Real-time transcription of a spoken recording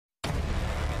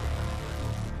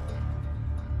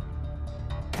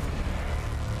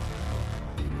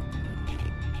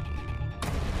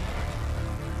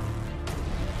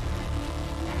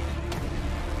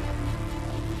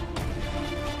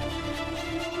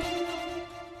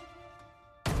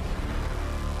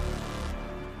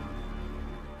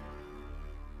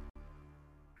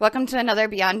Welcome to another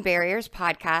Beyond Barriers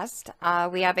podcast.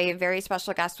 We have a very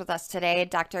special guest with us today,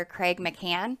 Dr. Craig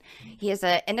McCann. He is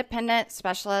an independent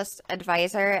specialist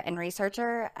advisor and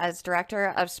researcher as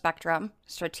director of Spectrum,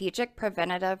 strategic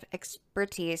preventative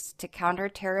expertise to counter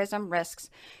terrorism risks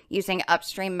using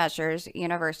upstream measures,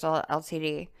 Universal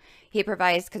Ltd. He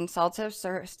provides consultative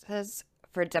services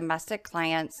for domestic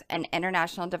clients and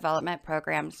international development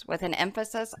programs with an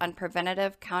emphasis on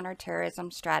preventative counterterrorism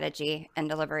strategy and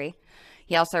delivery.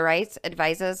 He also writes,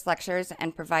 advises, lectures,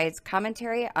 and provides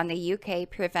commentary on the UK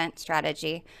Prevent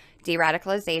Strategy,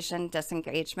 de-radicalization,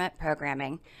 disengagement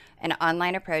programming, and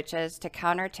online approaches to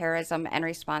counterterrorism and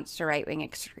response to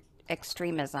right-wing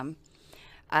extremism.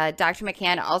 Dr.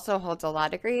 McCann also holds a law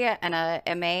degree and a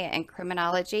MA in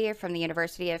criminology from the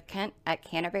University of Kent at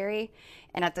Canterbury.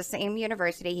 And at the same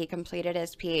university, he completed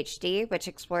his PhD, which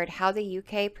explored how the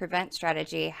UK Prevent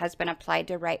Strategy has been applied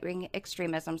to right-wing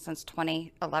extremism since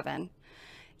 2011.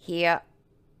 He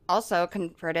also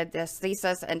converted this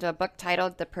thesis into a book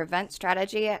titled The Prevent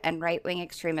Strategy and Right-Wing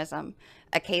Extremism,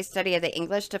 a case study of the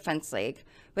English Defense League,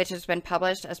 which has been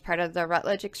published as part of the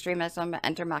Routledge Extremism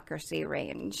and Democracy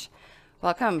range.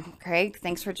 Welcome, Craig.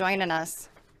 Thanks for joining us.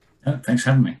 Thanks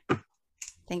for having me.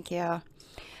 Thank you.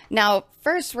 Now,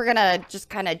 first, we're going to just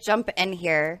kind of jump in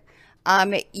here.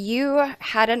 You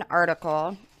had an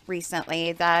article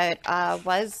recently that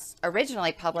was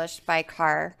originally published by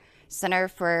CAR, Center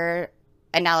for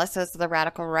Analysis of the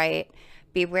Radical Right.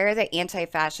 Beware the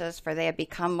anti-fascists, for they have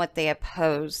become what they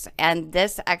oppose. And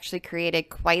this actually created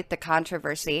quite the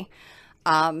controversy.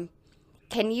 Can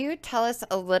you tell us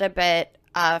a little bit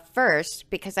first,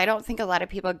 because I don't think a lot of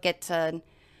people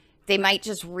they might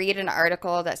just read an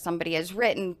article that somebody has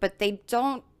written, but they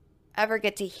don't ever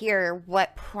get to hear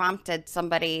what prompted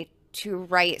somebody to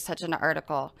write such an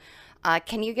article.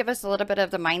 Can you give us a little bit of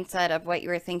the mindset of what you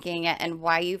were thinking and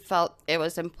why you felt it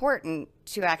was important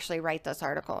to actually write this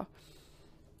article?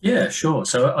 Yeah, sure.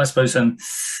 So I suppose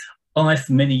I,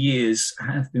 for many years,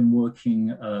 have been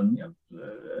working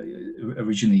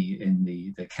originally in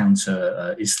the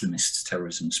counter Islamist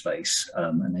terrorism space,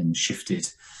 and then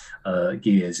shifted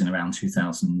gears in around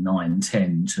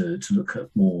 2009-10 to look at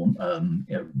more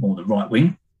the right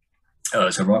wing,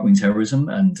 so right wing terrorism,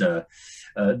 and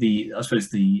I suppose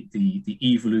the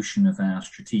evolution of our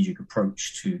strategic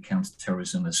approach to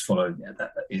counterterrorism has followed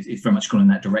that. It's very much gone in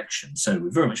that direction. So we're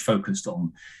very much focused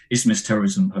on Islamist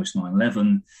terrorism post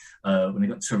 9/11. When it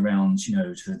got to around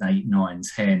 2008, 9,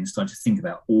 10, started to think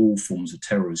about all forms of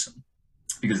terrorism,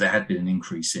 because there had been an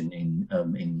increase in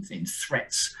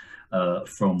threats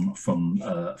from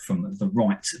the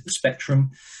right of the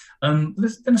spectrum. Then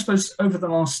I suppose over the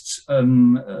last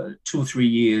 2 or 3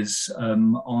 years,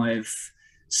 I've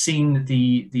seen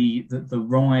the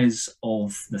rise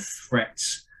of the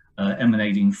threats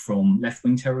emanating from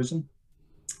left-wing terrorism.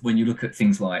 When you look at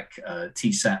things like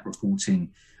TSAT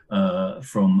reporting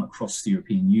from across the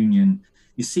European Union,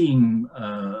 you're seeing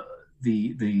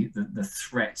the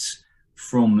threats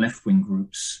from left-wing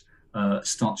groups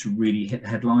start to really hit the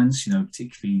headlines.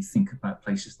 Particularly think about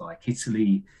places like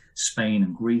Italy, Spain,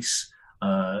 and Greece.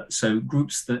 So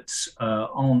groups that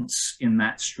aren't in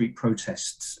that street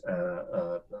protest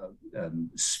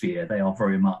sphere, they are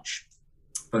very much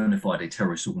bona fide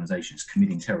terrorist organizations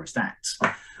committing terrorist acts.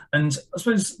 And I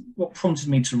suppose what prompted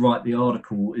me to write the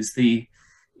article is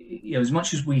as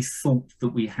much as we thought that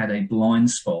we had a blind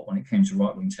spot when it came to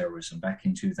right-wing terrorism back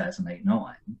in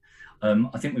 2008-9,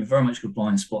 I think we've very much got a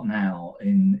blind spot now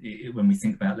when we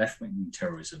think about left-wing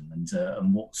terrorism and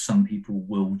what some people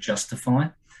will justify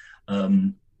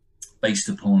based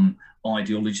upon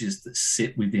ideologies that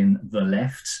sit within the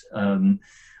left. And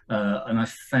I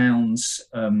found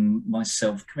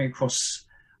myself coming across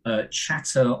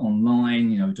chatter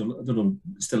online.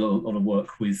 Still a lot of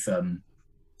work with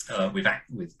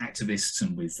activists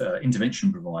and with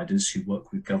intervention providers who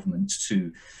work with governments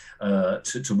to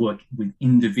work with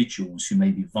individuals who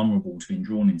may be vulnerable to being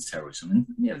drawn into terrorism. And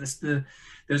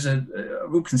there's a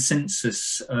real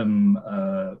consensus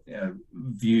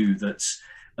view that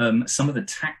some of the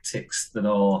tactics that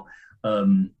are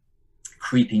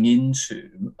creeping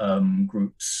into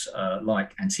groups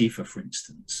like Antifa, for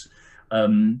instance,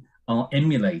 are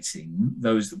emulating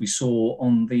those that we saw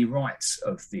on the right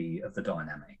of the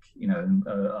dynamic. And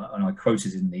I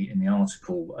quoted in the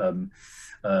article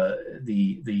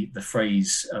the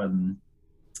phrase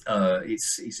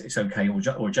it's okay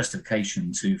or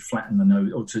justification to flatten the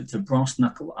nose, or to brass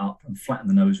knuckle up and flatten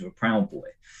the nose of a Proud Boy.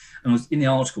 And in the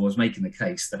article I was making the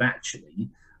case that actually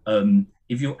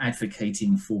if you're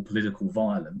advocating for political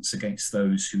violence against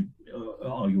those who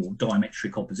are your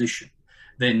diametric opposition,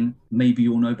 then maybe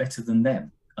you'll know better than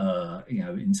them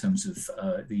in terms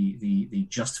of the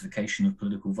justification of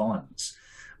political violence.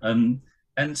 And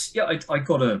yeah, I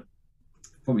got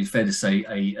probably fair to say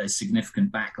a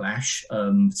significant backlash,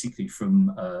 particularly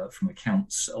from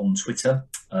accounts on Twitter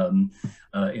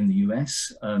in the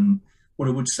US. What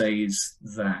I would say is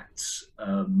that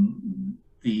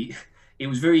it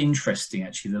was very interesting,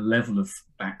 actually, the level of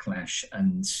backlash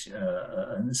and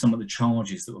some of the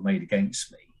charges that were made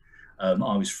against me.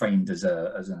 I was framed as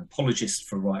an apologist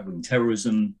for right-wing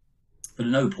terrorism, but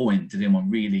at no point did anyone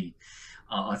really,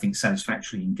 I think,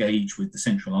 satisfactorily engage with the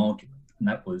central argument, and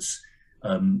that was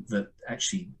that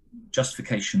actually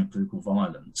justification of political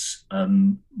violence.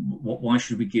 Why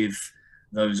should we give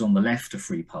those on the left a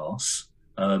free pass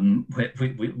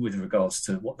with regards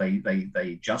to what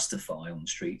they justify on the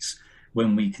streets,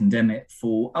 when we condemn it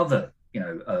for other,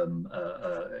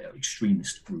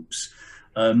 extremist groups?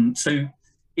 So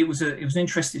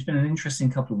it's been an interesting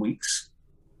couple of weeks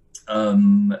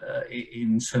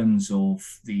in terms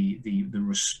of the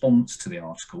response to the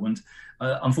article, and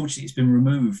unfortunately, it's been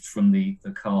removed from the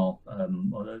CAR,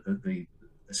 the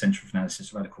Centre for Analysis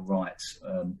of Radical Rights.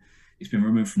 It's been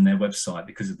removed from their website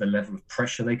because of the level of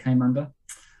pressure they came under.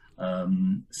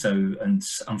 And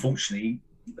unfortunately,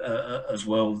 as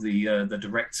well, the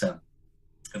director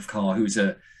of CAR, who's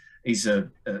he's a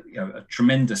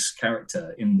tremendous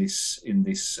character in this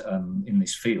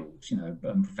field,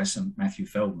 Professor Matthew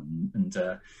Feldman,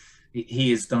 and he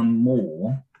has done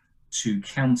more to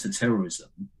counter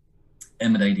terrorism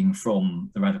emanating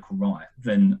from the radical right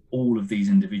than all of these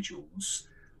individuals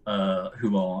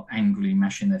who are angrily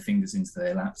mashing their fingers into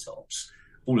their laptops,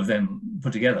 all of them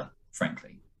put together,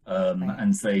 frankly. Right.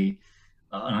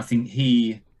 And I think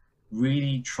he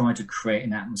really tried to create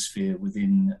an atmosphere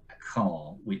within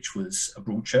CAR, which was a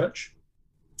broad church,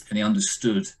 and he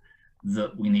understood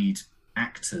that we need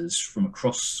actors from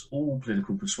across all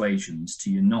political persuasions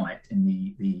to unite in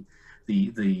the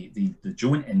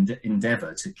joint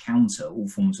endeavour to counter all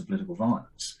forms of political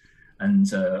violence.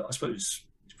 And I suppose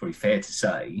it's probably fair to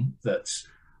say that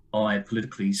I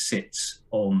politically sit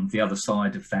on the other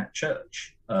side of that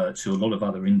church to a lot of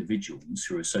other individuals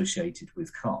who are associated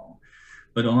with CAR.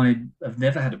 But I have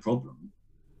never had a problem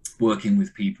working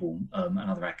with people and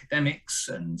other academics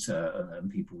and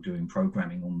people doing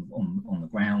programming on the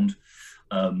ground,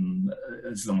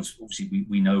 as long as obviously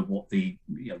we know what the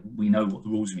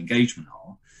rules of engagement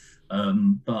are.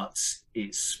 But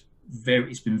it's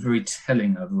been very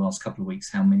telling over the last couple of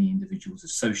weeks how many individuals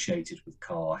associated with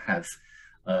CAR have,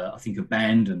 I think,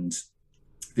 abandoned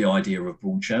the idea of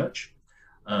broad church.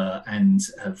 And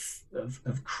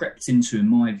have crept into, in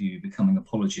my view, becoming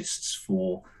apologists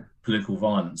for political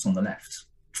violence on the left.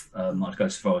 I'd go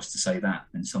so far as to say that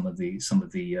in some of the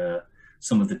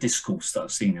discourse that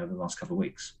I've seen over the last couple of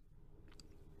weeks.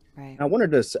 Right. I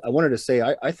wanted to say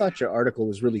I thought your article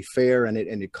was really fair, and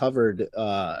it covered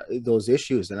those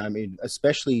issues. And I mean,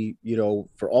 especially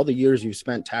for all the years you've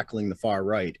spent tackling the far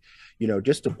right,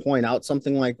 just to point out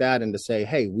something like that and to say,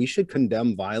 hey, we should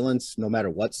condemn violence no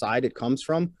matter what side it comes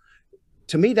from.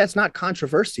 To me, that's not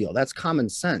controversial. That's common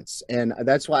sense, and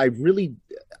that's why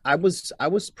I was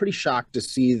pretty shocked to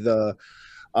see the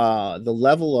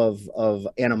level of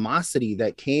animosity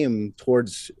that came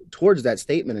towards that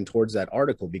statement and towards that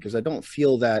article, because I don't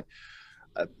feel that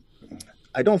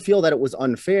it was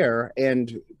unfair.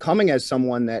 And coming as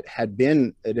someone that had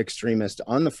been an extremist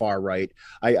on the far right,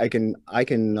 I can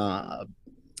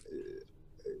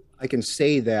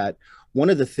say that one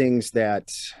of the things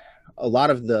that a lot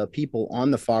of the people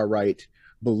on the far right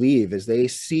believe is they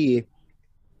see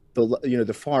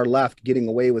the far left getting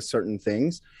away with certain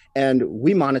things. And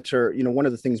we monitor, one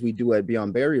of the things we do at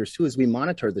Beyond Barriers too, is we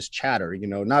monitor this chatter.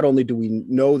 Not only do we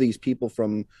know these people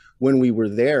from when we were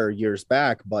there years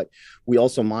back, but we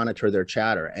also monitor their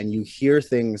chatter. And you hear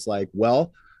things like,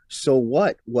 well, so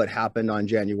what happened on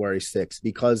January 6th?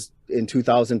 Because in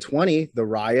 2020, the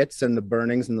riots and the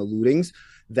burnings and the lootings,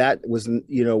 that was,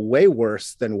 way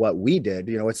worse than what we did.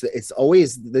 It's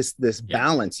always this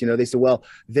balance. They say, well,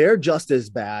 they're just as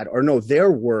bad, or no, they're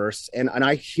worse. And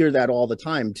I hear that all the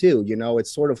time too.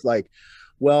 It's sort of like,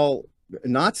 well,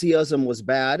 Nazism was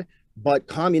bad, but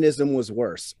communism was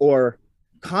worse, or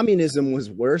communism was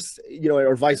worse,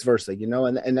 or vice versa,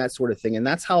 and that sort of thing. And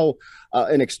that's how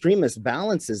an extremist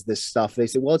balances this stuff. They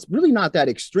say, well, it's really not that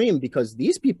extreme because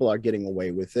these people are getting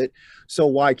away with it, so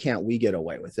why can't we get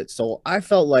away with it? So I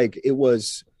felt like it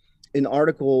was an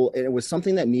article, and it was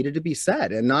something that needed to be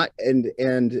said, and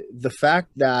the fact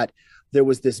that there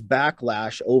was this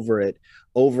backlash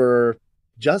over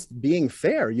just being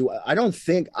fair.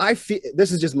 I feel,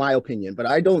 this is just my opinion, but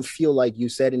I don't feel like you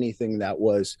said anything that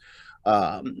was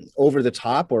over the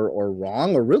top or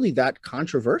wrong or really that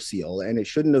controversial, and it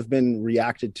shouldn't have been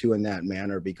reacted to in that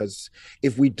manner. Because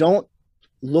if we don't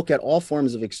look at all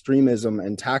forms of extremism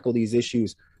and tackle these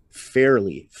issues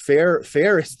fairly, fair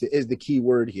is the key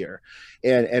word here,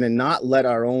 and not let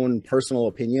our own personal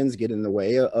opinions get in the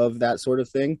way of that sort of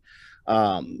thing,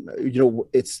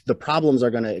 it's the problems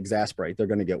are going to exasperate. They're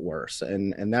going to get worse.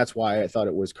 And that's why I thought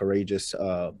it was courageous,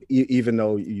 even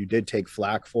though you did take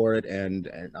flack for it, and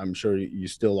I'm sure you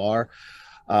still are.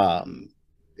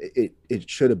 It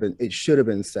should have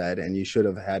been said, and you should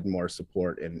have had more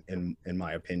support in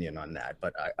my opinion on that.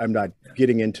 But I'm not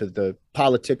getting into the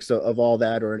politics of all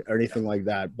that or anything like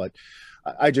that. But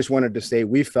I just wanted to say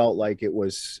we felt like it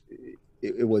was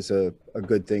a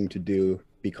good thing to do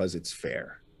because it's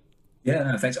fair. Yeah,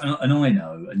 no, thanks. And I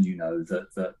know, and you know,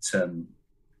 that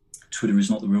Twitter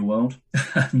is not the real world,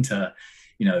 and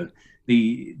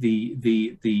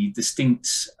the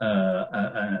distinct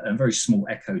and very small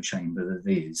echo chamber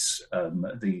that is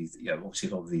obviously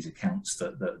a lot of these accounts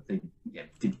that they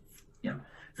did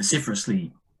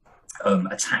vociferously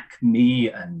attack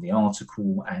me and the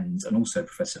article and also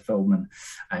Professor Feldman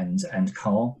and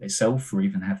Carr itself for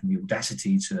even having the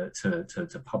audacity to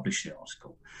publish the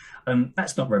article.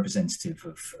 That's not representative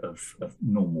of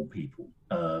normal people.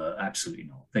 Absolutely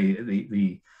not.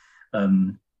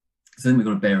 So then we've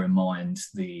got to bear in mind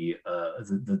the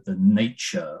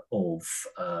nature of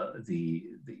the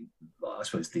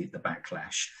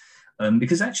backlash,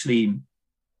 because actually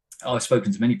I've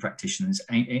spoken to many practitioners,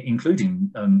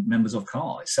 including members of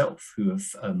CAR itself, who have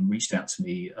reached out to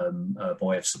me by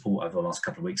way of support over the last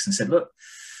couple of weeks and said, look,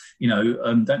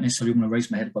 don't necessarily want to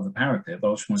raise my head above the parapet, but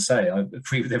I just want to say I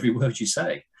agree with every word you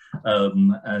say.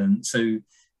 And so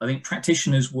I think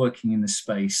practitioners working in this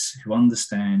space who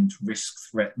understand risk,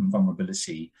 threat, and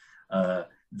vulnerability,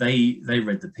 they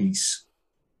read the piece,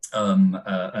 and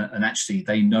actually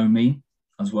they know me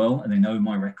as well, and they know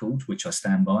my record, which I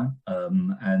stand by,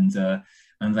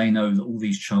 and they know that all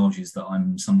these charges that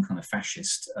I'm some kind of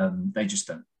fascist, they just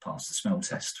don't pass the smell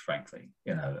test, frankly,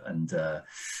 And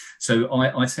so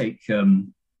I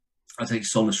take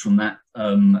solace from that.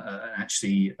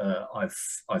 Actually,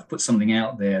 I've put something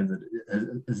out there that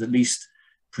has at least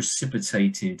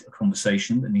precipitated a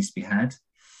conversation that needs to be had.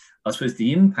 I suppose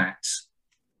the impact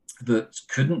that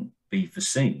couldn't be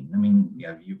foreseen. I mean,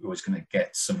 you're always going to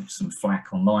get some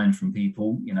flack online from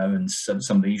people, and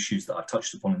some of the issues that I've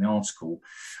touched upon in the article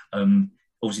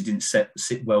obviously didn't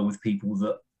sit well with people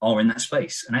that are in that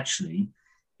space. And actually,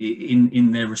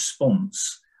 in their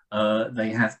response,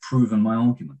 they have proven my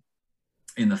argument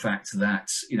in the fact that,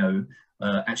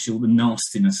 actually all the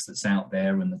nastiness that's out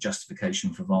there and the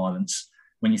justification for violence,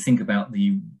 when you think about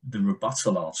the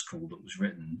rebuttal article that was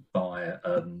written by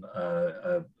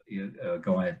a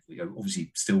guy,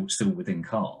 obviously still within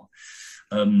CAR,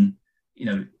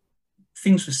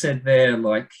 things were said there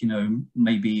like,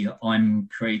 maybe I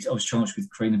was charged with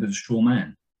creating a bit of a straw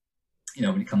man,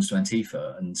 when it comes to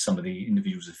Antifa and some of the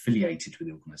individuals affiliated with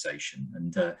the organisation.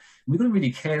 And we've got to be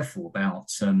really careful about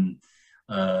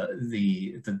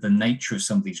the nature of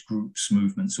some of these groups,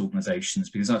 movements, organisations,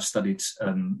 because I've studied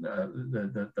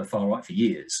the far right for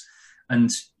years,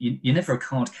 and you're never a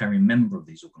card-carrying member of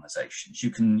these organisations.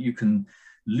 You can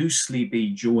loosely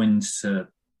be joined to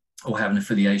or have an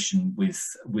affiliation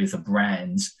with a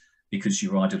brand because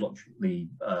you're ideologically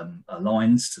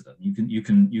aligned to them. You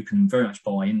can very much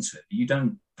buy into it, but you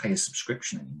don't pay a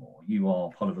subscription anymore. You are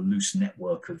part of a loose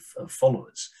network of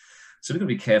followers. So we've got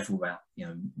to be careful about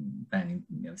banning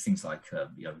things like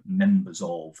members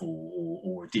of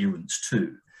or adherents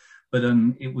to. But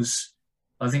it was,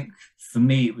 I think for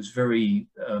me, it was very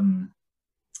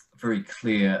very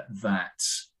clear that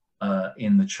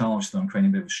in the charge that I'm creating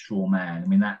a bit of a straw man. I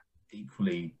mean, I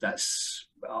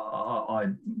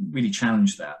really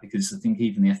challenge that, because I think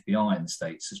even the FBI in the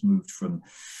States has moved from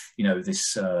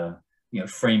this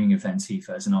framing of Antifa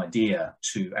as an idea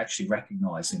to actually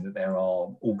recognizing that there are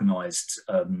organized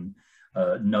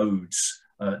nodes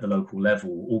at the local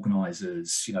level,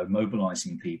 organizers,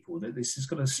 mobilizing people, that this has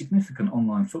got a significant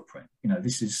online footprint.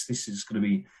 This is going to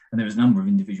be, and there is a number of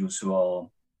individuals who are,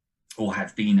 or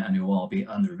have been, and who are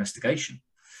under investigation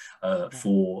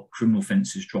for criminal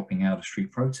offences dropping out of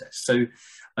street protests. So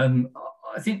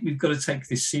I think we've got to take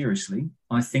this seriously.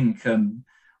 I think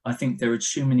there are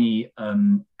too many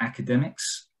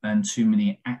academics and too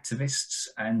many activists,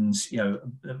 and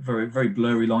a very, very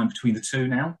blurry line between the two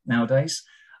nowadays,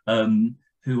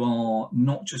 who are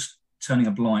not just turning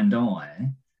a blind eye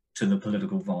to the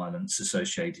political violence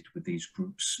associated with these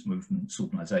groups, movements,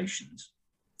 organisations,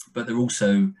 but they're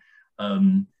also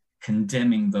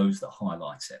condemning those that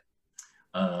highlight it.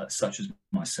 such as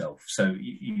myself. So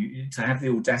to have the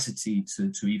audacity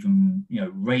to even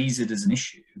raise it as an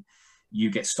issue, you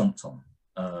get stomped on.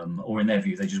 Or in their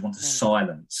view, they just want to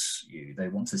silence you. They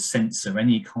want to censor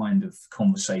any kind of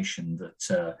conversation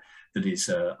that is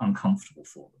uncomfortable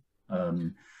for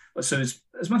them. But so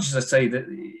as much as I say that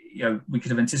we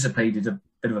could have anticipated a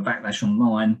bit of a backlash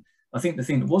online, I think the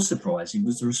thing that was surprising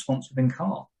was the response within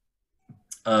CAR,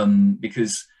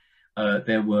 because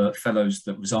there were fellows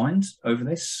that resigned over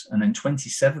this, and then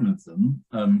 27 of them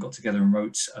got together and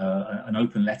wrote an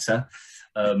open letter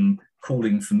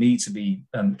calling for me to be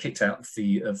kicked out of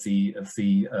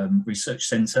the research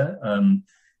centre,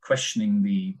 questioning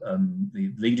the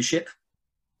leadership,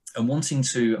 and wanting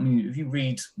to. I mean, if you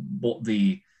read what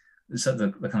the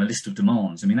kind of list of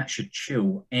demands, I mean, that should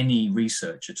chill any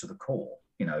researcher to the core.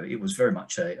 It was very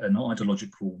much an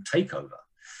ideological takeover.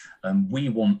 We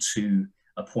want to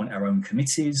appoint our own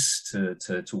committees to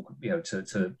talk,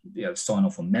 to sign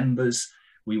off on members.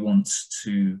 We want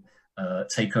to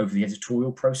take over the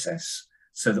editorial process,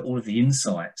 so that all of the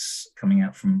insights coming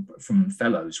out from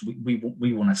fellows, we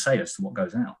want to say as to what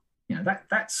goes out.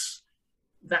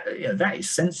 That is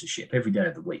censorship every day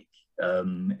of the week.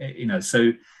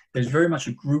 So there's very much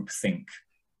a groupthink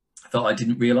that I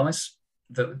didn't realise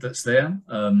that's there,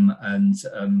 and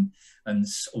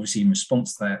obviously in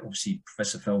response to that, obviously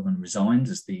Professor Feldman resigned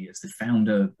as the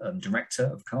founder director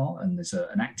of CAR, and there's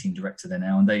an acting director there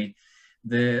now, and I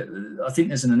think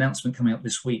there's an announcement coming up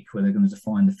this week where they're going to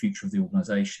define the future of the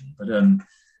organisation. But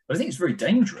I think it's very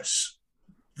dangerous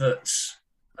that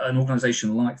an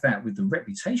organisation like that, with the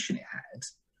reputation it had,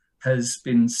 has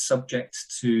been subject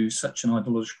to such an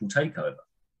ideological takeover.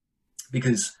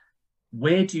 Because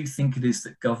where do you think it is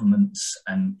that governments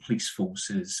and police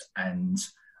forces and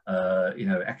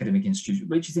academic institutions,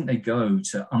 where do you think they go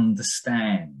to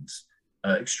understand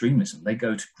extremism? They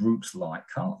go to groups like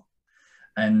CAR.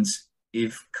 And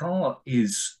if CAR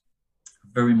is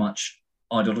very much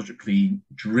ideologically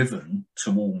driven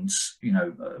towards,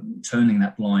 turning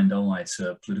that blind eye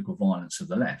to political violence of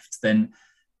the left, then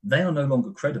they are no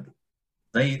longer credible.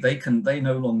 They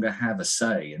no longer have a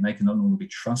say, and they can no longer be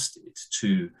trusted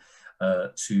to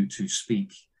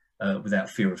speak without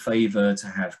fear of favour, to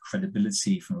have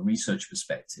credibility from a research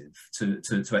perspective, to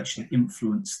actually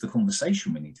influence the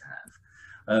conversation we need to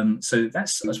have. So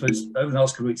that's, I suppose, over the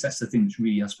last couple of weeks, that's the thing that's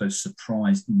really, I suppose,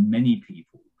 surprised many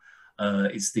people,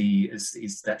 is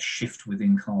that shift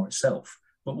within CAR itself.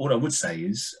 But what I would say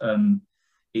is,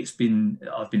 I've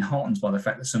been heartened by the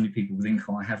fact that so many people within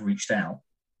CAR have reached out,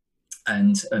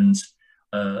 and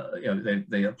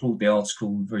they applaud the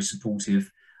article, very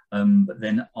supportive, but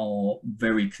then are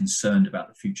very concerned about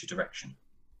the future direction.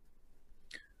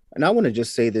 And I want to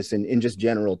just say this in just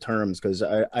general terms, because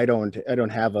I don't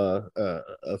have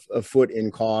a foot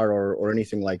in CAR or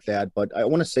anything like that. But I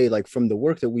want to say, like, from the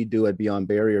work that we do at Beyond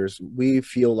Barriers, we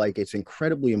feel like it's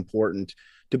incredibly important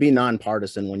to be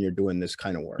nonpartisan when you're doing this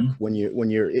kind of work. Mm-hmm. When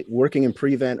you're working in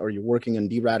prevent, or you're working in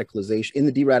de-radicalization, in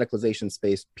the de-radicalization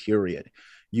space, period,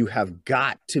 you have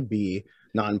got to be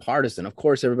nonpartisan. Of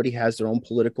course, everybody has their own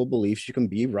political beliefs. You can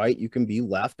be right, you can be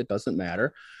left, it doesn't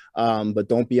matter. But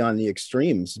don't be on the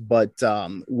extremes. But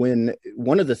when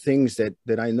one of the things that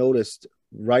I noticed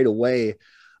right away,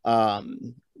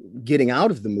 getting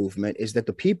out of the movement, is that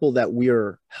the people that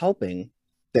we're helping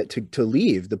to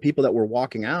leave, the people that we're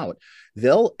walking out,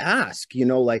 they'll ask,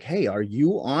 like, hey, are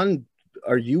you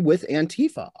with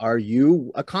Antifa? Are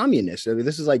you a communist? I mean,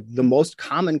 this is like the most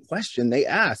common question they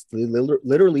ask.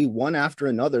 Literally one after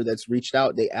another that's reached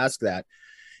out, they ask that.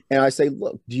 And I say,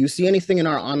 look, do you see anything in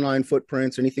our online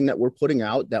footprints, anything that we're putting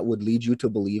out that would lead you to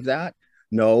believe that?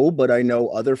 No, but I know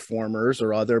other formers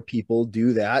or other people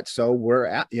do that. So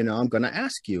I'm going to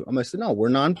ask you. I'm going to say, no, we're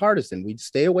nonpartisan. We'd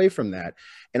stay away from that.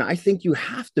 And I think you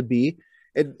have to be,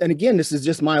 and again, this is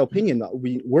just my opinion.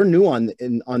 We're new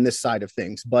on this side of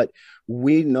things, but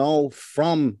we know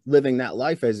from living that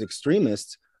life as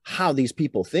extremists how these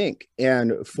people think.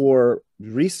 And for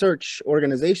research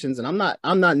organizations, and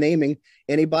I'm not naming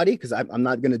anybody because I'm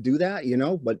not going to do that,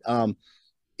 but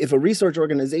if a research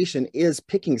organization is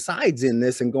picking sides in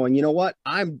this and going, you know what,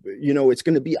 it's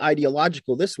going to be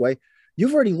ideological this way,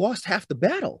 you've already lost half the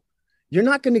battle. You're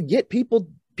not going to get people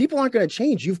aren't going to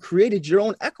change. You've created your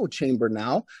own echo chamber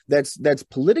now that's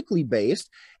politically based.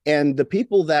 And the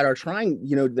people that are trying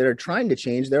to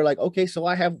change, they're like, okay, so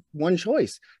I have one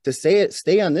choice: to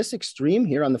stay on this extreme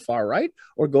here on the far right,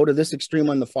 or go to this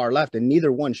extreme on the far left. And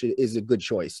neither one is a good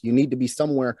choice. You need to be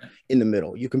somewhere in the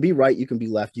middle. You can be right, you can be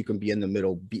left, you can be in the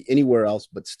middle, be anywhere else,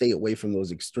 but stay away from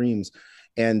those extremes.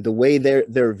 And the way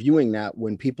they're viewing that,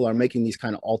 when people are making these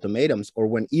kind of ultimatums, or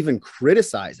when even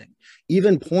criticizing,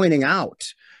 even pointing out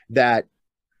that,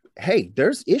 hey,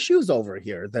 there's issues over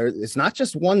here. It's not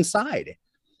just one side.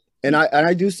 And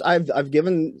I've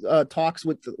given talks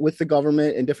with the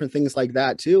government and different things like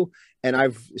that too. And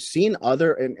I've seen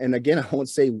other, and again, I won't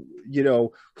say,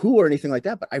 who or anything like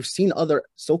that, but I've seen other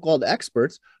so-called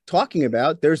experts talking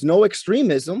about there's no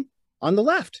extremism on the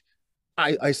left.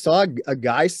 I saw a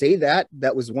guy say that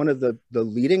was one of the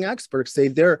leading experts say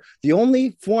the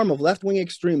only form of left-wing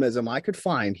extremism I could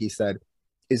find, he said,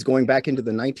 is going back into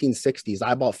the 1960s.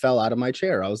 I about fell out of my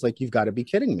chair. I was like, you've got to be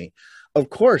kidding me. Of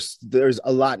course, there's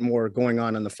a lot more going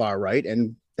on the far right,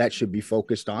 and that should be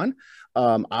focused on,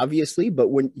 obviously. But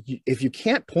if you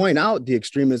can't point out the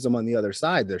extremism on the other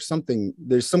side, there's some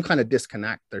kind of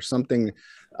disconnect. There's something.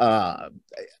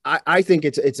 I think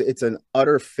it's an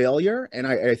utter failure, and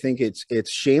I think it's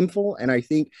shameful, and I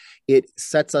think it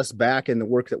sets us back in the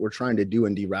work that we're trying to do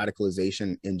in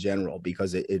de-radicalization in general,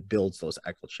 because it builds those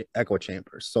echo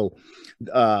chambers. So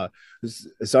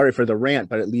sorry for the rant,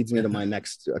 but it leads me to my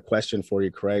next question for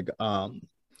you, Craig.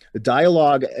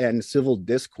 Dialogue and civil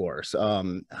discourse,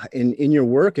 in your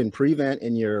work in Prevent,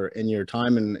 in your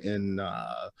time in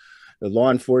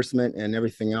law enforcement and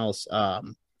everything else,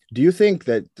 do you think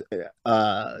that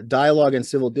dialogue and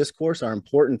civil discourse are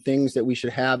important things that we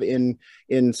should have in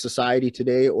society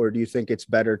today, or do you think it's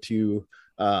better to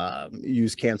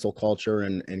use cancel culture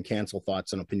and cancel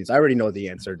thoughts and opinions? I already know the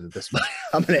answer to this, but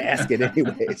I'm going to ask it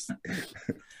anyways.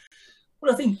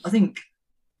 Well, I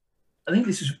think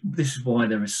this is why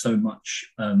there is so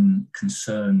much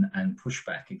concern and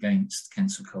pushback against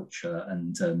cancel culture,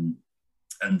 and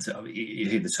you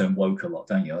hear the term woke a lot,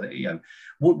 don't you?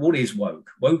 What is woke?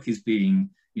 Woke is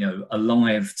being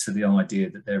alive to the idea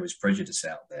that there is prejudice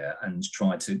out there, and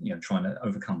trying to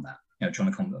overcome that.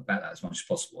 Trying to combat that as much as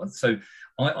possible. So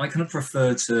I kind of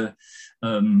prefer to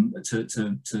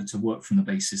work from the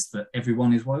basis that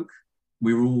everyone is woke.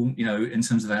 We're all, in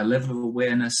terms of our level of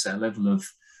awareness, our level of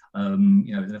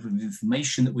the level of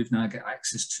information that we've now got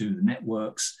access to, the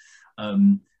networks.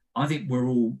 I think we're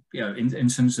all, in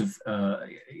terms of,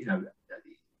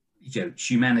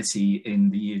 humanity in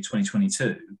the year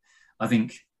 2022, I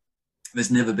think there's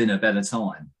never been a better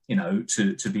time,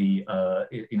 to be,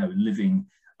 living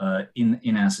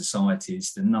in our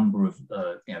societies. The number of,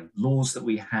 laws that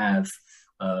we have,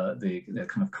 the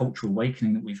kind of cultural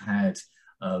awakening that we've had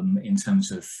in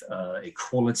terms of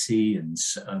equality, and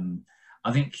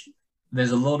I think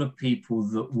there's a lot of people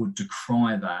that would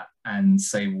decry that and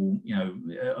say, well,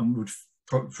 and would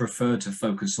prefer to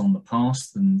focus on the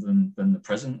past than the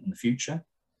present and the future.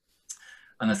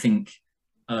 And I think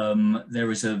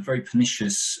there is a very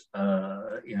pernicious,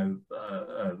 I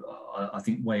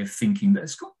think, way of thinking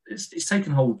that it's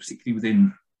taken hold,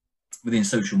 particularly within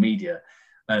social media.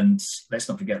 And let's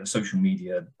not forget that social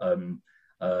media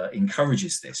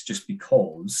encourages this, just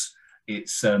because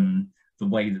it's the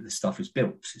way that this stuff is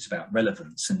built. It's about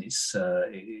relevance, and it's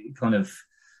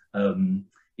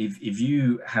if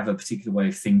you have a particular way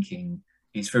of thinking,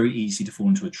 it's very easy to fall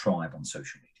into a tribe on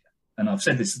social media. And I've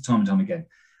said this time and time again,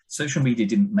 social media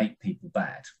didn't make people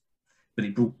bad, but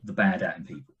it brought the bad out in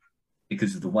people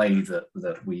because of the way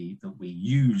that we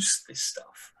use this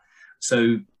stuff.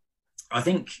 So I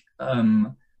think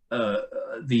the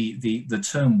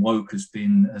term woke has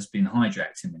been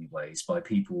hijacked in many ways by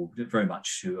people very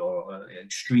much who are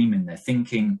extreme in their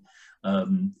thinking.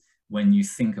 When you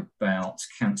think about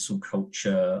cancel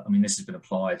culture, I mean, this has been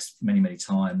applied many, many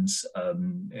times,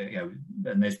 and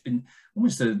there's been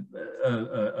almost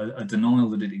a denial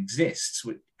that it exists,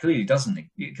 which clearly doesn't.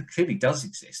 It clearly does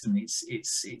exist, and it's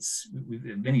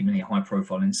many, many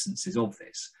high-profile instances of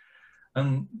this.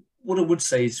 What I would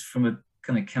say is, from a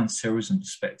kind of counterterrorism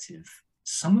perspective,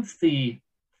 some of the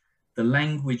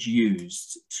language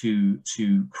used to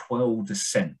quell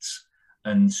dissent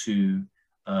and to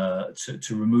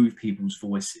remove people's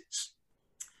voices.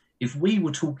 If we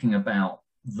were talking about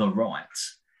the right,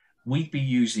 we'd be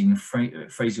using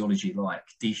phraseology like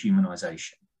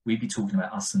dehumanization. We'd be talking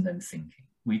about us and them thinking.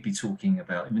 We'd be talking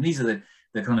about, I mean, these are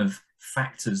the kind of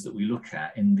factors that we look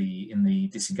at in the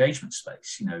disengagement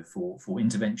space, for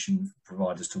intervention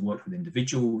providers to work with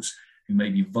individuals who may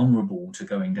be vulnerable to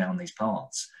going down these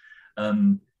paths.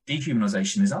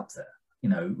 Dehumanization is up there,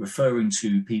 referring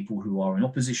to people who are in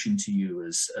opposition to you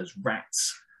as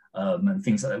rats, and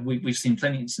things like that. We've seen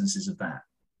plenty of instances of that.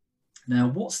 Now,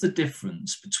 what's the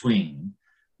difference between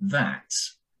that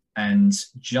and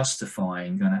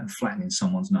justifying going out and flattening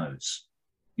someone's nose?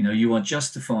 You are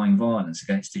justifying violence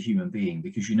against a human being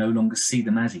because you no longer see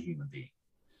them as a human being.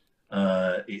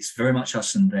 It's very much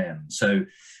us and them. So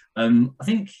I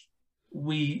think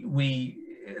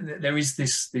there is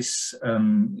this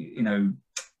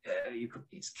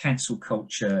it's cancel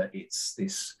culture. It's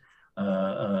this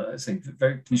say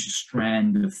very pernicious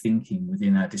strand of thinking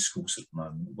within our discourse at the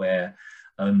moment, where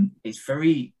it's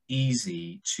very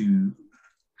easy to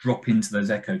drop into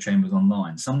those echo chambers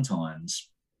online. Sometimes,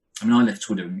 I mean, I left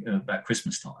Twitter about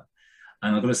Christmas time,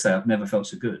 and I've got to say, I've never felt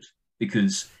so good,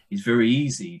 because it's very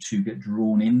easy to get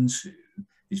drawn into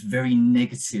this very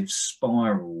negative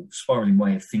spiraling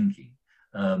way of thinking,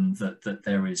 that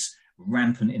there is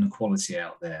rampant inequality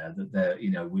out there, that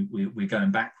we're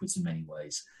going backwards in many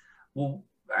ways. Well,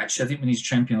 actually, I think we need to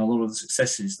champion a lot of the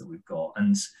successes that we've got,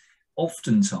 and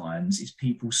oftentimes it's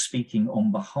people speaking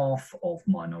on behalf of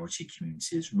minority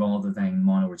communities rather than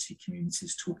minority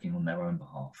communities talking on their own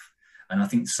behalf. And I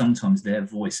think sometimes their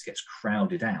voice gets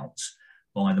crowded out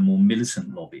by the more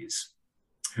militant lobbies,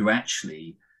 who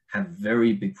actually have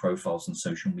very big profiles on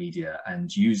social media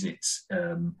and use it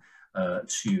to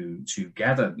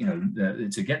gather,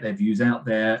 to get their views out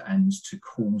there and to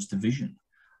cause division.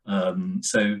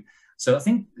 So I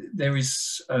think there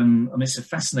is, it's a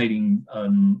fascinating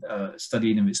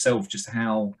study in of itself, just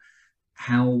how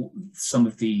some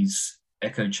of these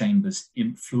echo chambers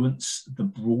influence the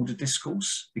broader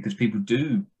discourse, because people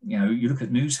do, you look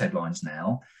at news headlines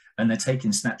now and they're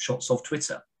taking snapshots of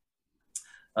Twitter.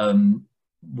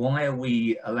 Why are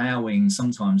we allowing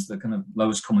sometimes the kind of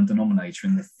lowest common denominator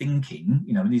in the thinking?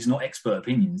 These are not expert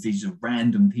opinions, these are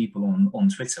random people on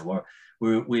Twitter, where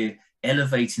we're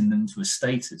elevating them to a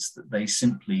status that they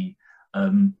simply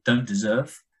don't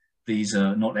deserve. These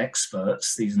are not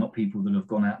experts, these are not people that have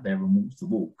gone out there and walked the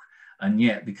walk. And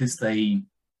yet, because they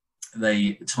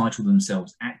title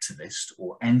themselves activist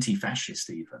or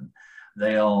anti-fascist even,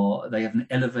 they have an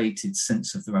elevated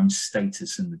sense of their own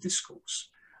status in the discourse.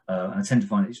 And I tend to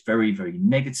find it's very, very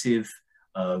negative.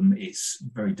 It's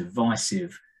very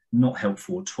divisive, not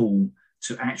helpful at all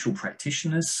to actual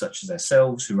practitioners such as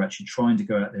ourselves, who are actually trying to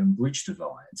go out there and bridge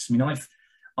divides. I mean,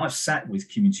 I've sat with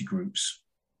community groups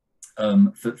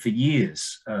for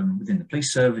years within the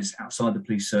police service, outside the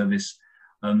police service,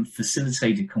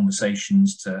 facilitated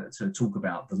conversations to talk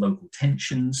about the local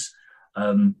tensions,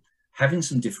 having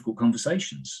some difficult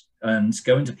conversations, and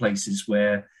going to places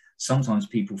where sometimes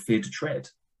people fear to tread.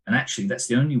 And actually, that's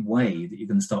the only way that you're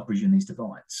going to start bridging these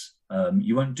divides.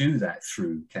 You won't do that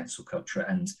through cancel culture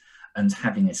and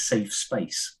having a safe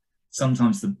space.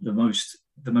 Sometimes the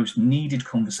most needed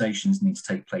conversations need to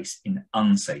take place in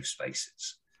unsafe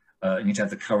spaces. You need to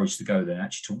have the courage to go there and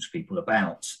actually talk to people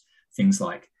about things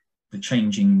like the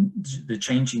changing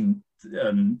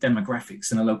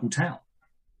demographics in a local town.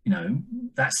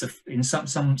 That's in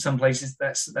some places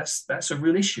that's a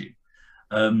real issue.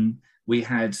 We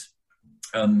had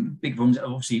big problems,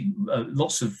 obviously,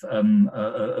 lots of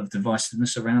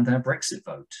divisiveness around our Brexit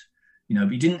vote.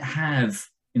 But you didn't have,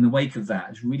 in the wake of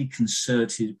that, a really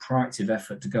concerted, proactive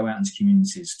effort to go out into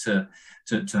communities to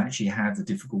actually have the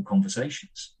difficult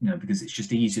conversations. Because it's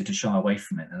just easier to shy away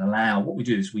from it and allow. What we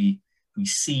do is we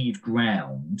cede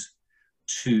ground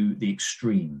to the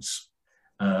extremes,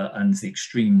 and the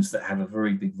extremes that have a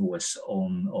very big voice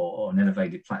on an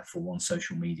elevated platform on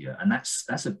social media, and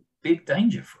that's a big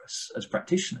danger for us as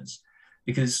practitioners,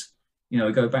 because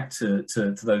I go back to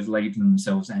those labeling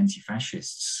themselves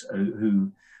anti-fascists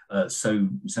who this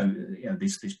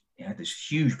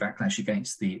huge backlash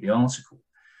against the article,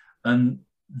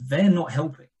 they're not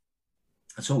helping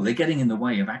at all. They're getting in the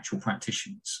way of actual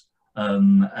practitioners,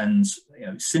 and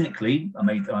cynically,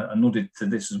 I nodded to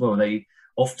this as well. They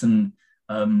often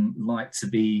like to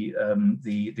be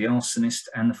the arsonist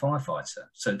and the firefighter.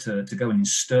 So to go in and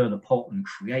stir the pot and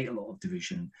create a lot of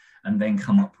division, and then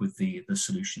come up with the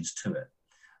solutions to it.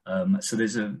 So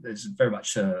there's very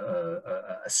much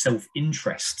a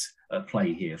self-interest at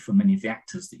play here for many of the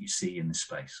actors that you see in this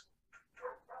space.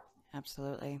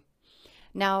 Absolutely.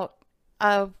 Now,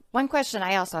 one question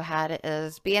I also had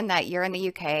is, being that you're in the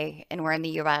UK and we're in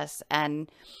the US, and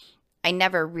I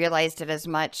never realized it as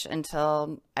much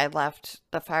until I left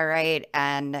the far right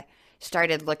and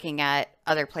started looking at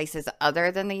other places other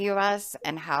than the US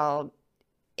and how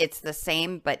it's the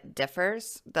same but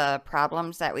differs, the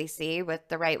problems that we see with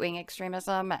the right-wing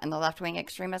extremism and the left-wing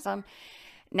extremism.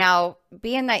 Now,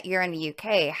 being that you're in the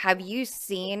UK, have you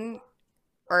seen,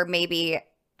 or maybe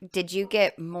did you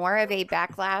get more of a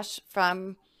backlash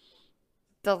from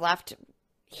the left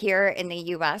here in the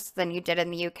US than you did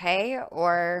in the UK,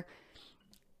 or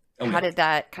how did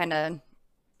that kind of...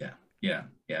 Yeah.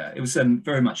 It was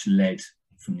very much led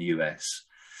from the US.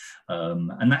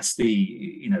 And that's when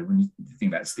you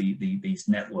think that's these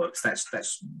networks,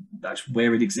 that's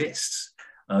where it exists.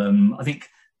 I think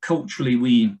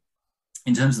culturally,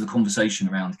 in terms of the conversation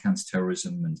around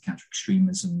counterterrorism and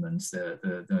counter-extremism and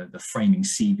the framing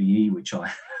CVE, which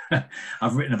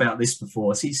I've written about this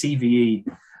before. CVE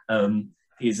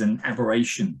is an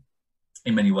aberration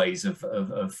in many ways of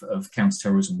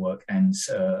counterterrorism work and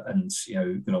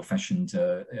good old-fashioned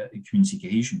community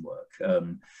cohesion work.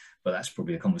 But that's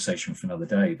probably a conversation for another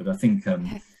day. But I think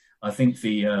the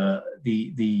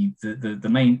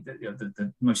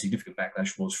most significant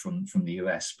backlash was from the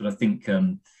US. But I think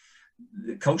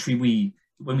culturally,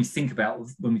 when we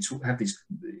have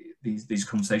these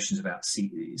conversations about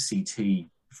CT,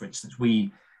 for instance,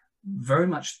 we very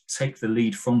much take the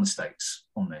lead from the States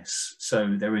on this.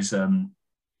 So there is,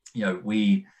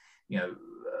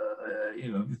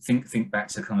 think back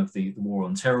to kind of the war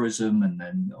on terrorism, and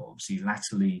then obviously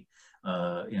latterly,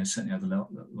 certainly over the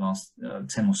last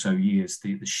 10 or so years,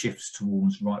 the shifts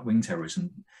towards right-wing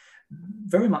terrorism,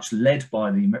 very much led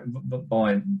by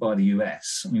the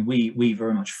US. I mean, we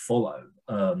very much follow,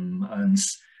 and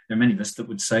there are many of us that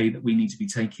would say that we need to be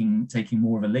taking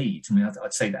more of a lead. I mean,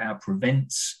 I'd say that our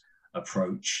prevents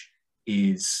approach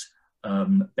is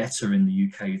better in the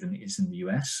UK than it is in the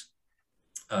US.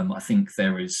 I think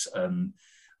there's a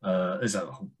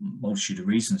whole multitude of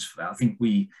reasons for that. I think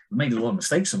we made a lot of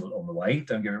mistakes on the way.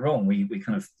 Don't get me wrong. We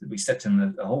stepped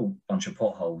in a whole bunch of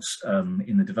potholes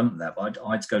in the development of that. But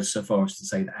I'd go so far as to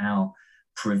say that our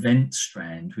prevent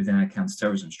strand within our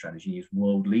counterterrorism strategy is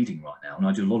world leading right now. And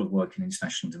I do a lot of work in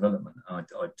international development. I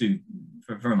do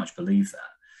very much believe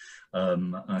that.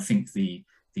 And I think the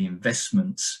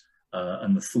investments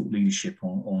and the thought leadership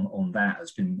on that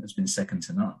has been second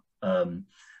to none.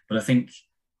 But I think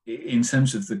in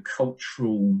terms of the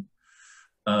cultural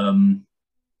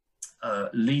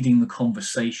leading the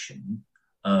conversation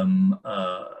on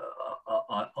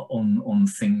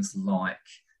things like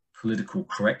political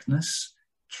correctness,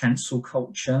 cancel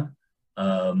culture,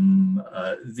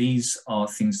 these are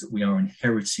things that we are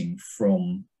inheriting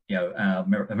from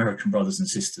our American brothers and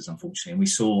sisters, unfortunately. And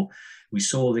we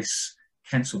saw this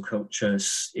cancel culture.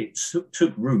 It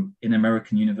took root in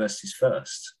American universities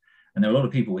first. And there are a lot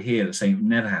of people here that say it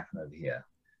never happened over here.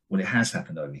 Well, it has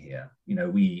happened over here.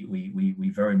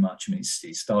 We very much, I mean,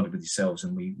 it started with yourselves,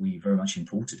 and we very much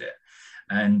imported it.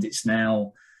 And it's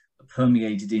now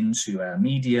permeated into our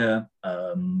media,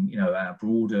 our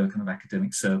broader kind of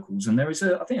academic circles. And there is,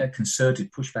 I think, a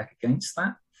concerted pushback against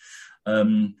that.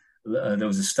 There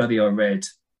was a study I read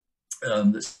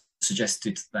that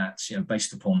suggested that,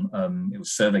 based upon it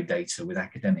was survey data with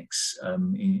academics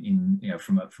from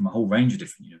a whole range of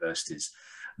different universities,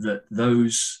 that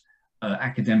those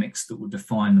academics that would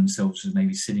define themselves as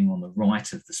maybe sitting on the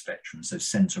right of the spectrum, so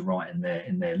centre right in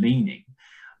their leaning,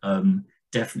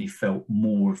 definitely felt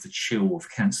more of the chill of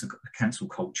cancel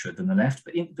culture than the left.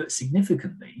 But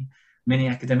significantly, many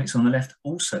academics on the left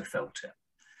also felt it.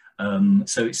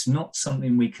 So it's not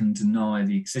something we can deny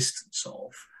the existence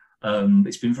of.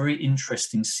 It's been very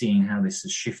interesting seeing how this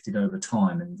has shifted over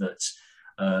time, and that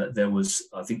there was,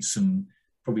 I think, some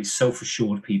probably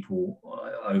self-assured people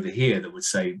over here that would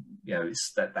say,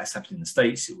 that's happened in the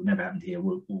States, it will never happen here.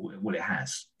 Well, it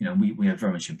has. We have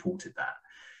very much imported that.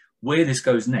 Where this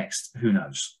goes next, who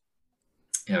knows?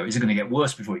 Is it going to get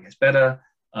worse before it gets better?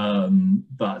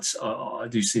 But I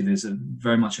do see there's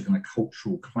very much a kind of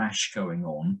cultural clash going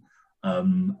on.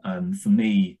 And for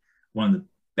me, one of the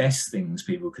best things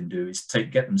people can do is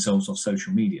get themselves off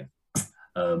social media.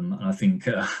 And I think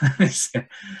it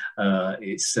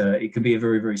can be a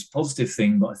very, very positive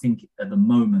thing, but I think at the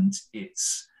moment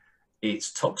it's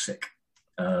toxic.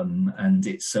 And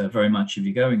it's very much, if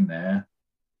you're going there,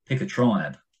 pick a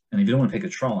tribe. And if you don't want to pick a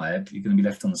tribe, you're going to be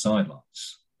left on the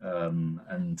sidelines.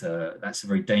 And that's a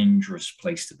very dangerous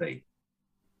place to be.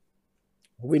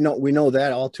 We know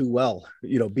that all too well.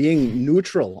 Being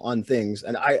neutral on things,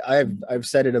 and I've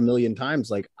said it a million times.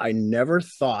 Like, I never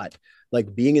thought,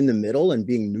 like, being in the middle and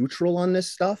being neutral on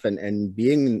this stuff, and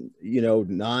being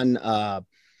I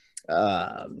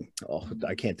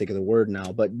can't think of the word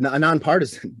now, but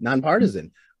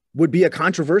nonpartisan would be a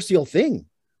controversial thing.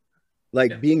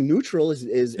 Like, being neutral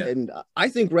is and I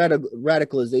think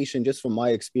radicalization, just from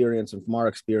my experience and from our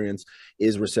experience,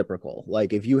 is reciprocal.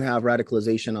 Like, if you have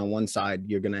radicalization on one side,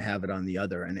 you're going to have it on the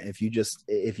other. And if you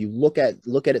look at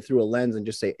it through a lens and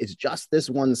just say it's just this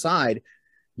one side,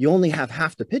 you only have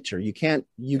half the picture. You can't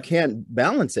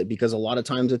balance it, because a lot of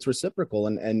times it's reciprocal.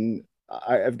 And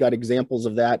I've got examples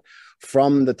of that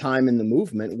from the time in the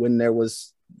movement when there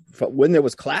was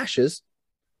clashes.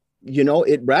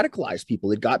 it radicalized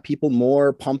people. It got people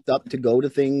more pumped up to go to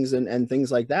things and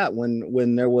things like that.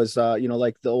 When there was,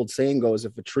 like the old saying goes,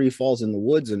 if a tree falls in the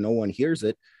woods and no one hears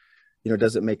it,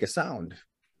 does it make a sound?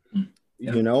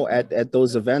 Yeah. At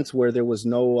those events where there was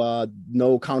no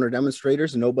counter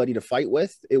demonstrators, nobody to fight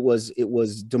with, it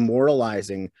was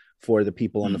demoralizing for the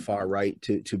people on the far right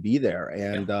to be there.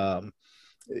 And,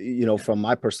 from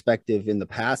my perspective in the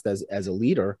past as a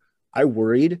leader, I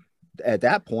worried at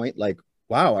that point, like,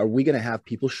 wow, are we going to have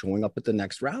people showing up at the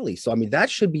next rally? So, I mean, that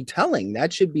should be telling.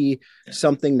 That should be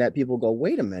something that people go,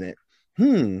 wait a minute.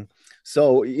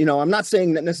 So, I'm not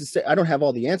saying that necessarily, I don't have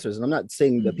all the answers, and I'm not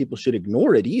saying that people should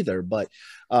ignore it either, but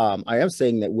I am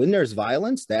saying that when there's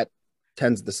violence, that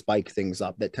tends to spike things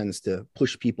up, that tends to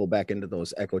push people back into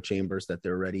those echo chambers that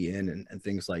they're already in and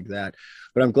things like that.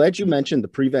 But I'm glad you mentioned the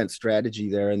prevent strategy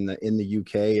there in the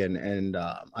UK, and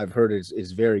I've heard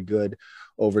is very good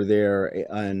over there.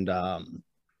 And I'm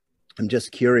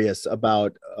just curious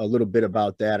about a little bit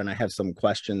about that. And I have some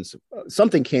questions.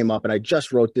 Something came up and I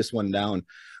just wrote this one down,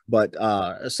 but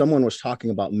someone was talking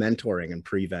about mentoring and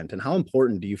prevent, and how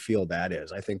important do you feel that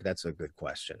is? I think that's a good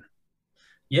question.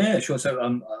 Yeah, sure.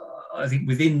 So I think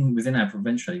within our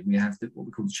prevention, we have what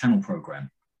we call the channel program.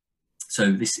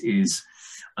 So this is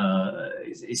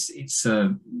it's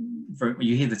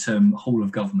you hear the term whole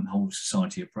of government, whole of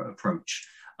society approach.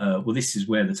 Well, this is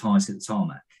where the ties hit the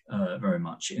tarmac very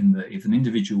much. In that, if an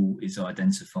individual is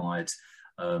identified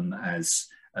as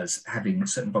having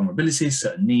certain vulnerabilities,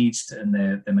 certain needs, and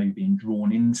they're maybe being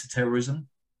drawn into terrorism,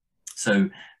 so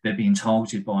they're being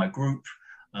targeted by a group.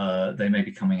 They may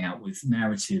be coming out with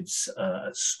narratives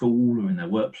at school or in their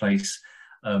workplace.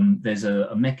 There's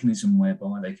a mechanism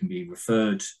whereby they can be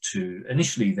referred to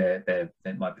initially they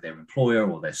might be their employer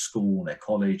or their school, their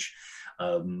college.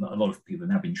 A lot of people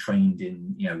have now been trained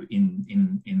in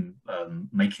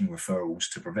making referrals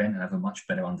to prevent and have a much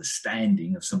better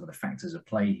understanding of some of the factors at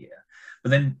play here.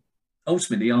 But then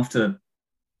ultimately, after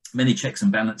many checks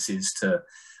and balances to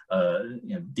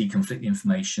deconflict the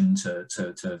information to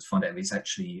find out if it's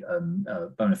actually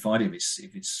bona fide,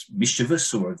 if it's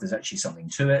mischievous, or if there's actually something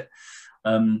to it.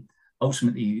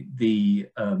 Ultimately, the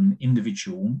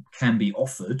individual can be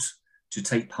offered to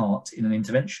take part in an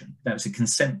intervention. Now, it's a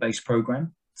consent-based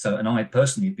program. So, and I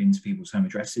personally have been to people's home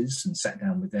addresses and sat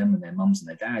down with them and their mums and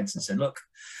their dads and said, look,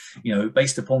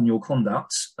 based upon your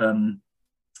conduct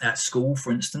at school,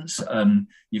 for instance,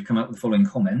 you've come up with the following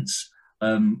comments.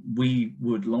 We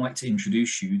would like to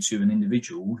introduce you to an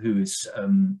individual who is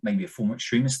maybe a former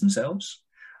extremist themselves,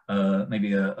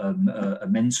 maybe a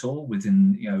mentor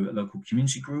within a local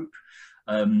community group,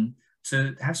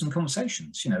 to have some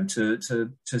conversations,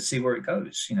 to see where it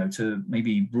goes, to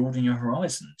maybe broaden your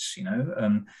horizons,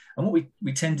 and what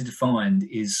we tended to find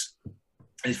is,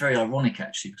 it's very ironic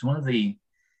actually, because one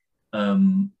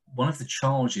of the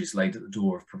charges laid at the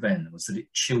door of Prevent was that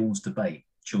it chills debate,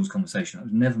 chills conversation. That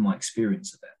was never my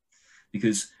experience of it,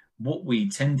 because what we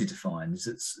tended to find is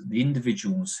that the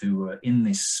individuals who are in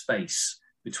this space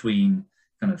between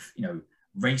kind of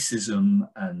racism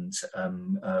and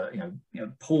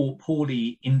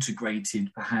poorly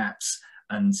integrated perhaps,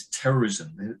 and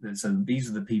terrorism. So these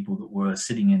are the people that were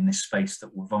sitting in this space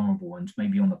that were vulnerable and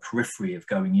maybe on the periphery of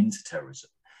going into terrorism.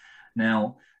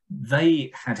 Now,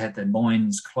 they had their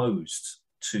minds closed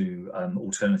to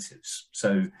alternatives.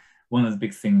 So one of the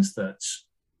big things that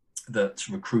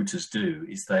recruiters do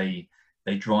is they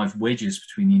drive wedges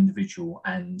between the individual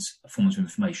and forms of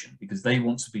information, because they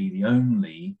want to be the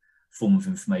only form of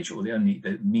information, or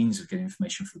the means of getting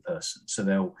information for the person. So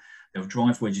they'll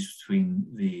drive wedges between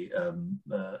the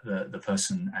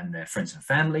person and their friends and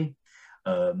family.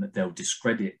 They'll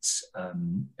discredit,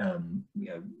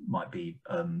 might be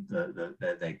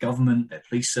their government, their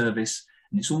police service,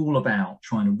 and it's all about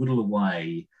trying to whittle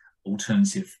away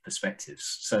alternative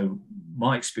perspectives. So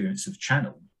my experience of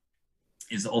channel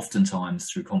is that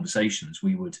oftentimes through conversations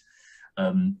we would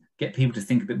get people to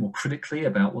think a bit more critically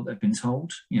about what they've been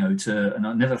told, and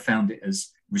I never found it as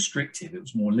restrictive. It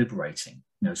was more liberating,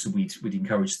 so we'd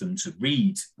encourage them to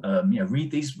read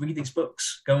these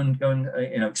books, go and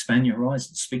expand your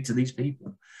horizons, speak to these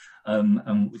people. And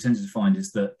what we tended to find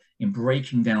is that in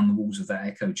breaking down the walls of that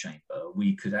echo chamber,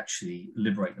 we could actually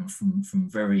liberate them from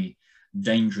very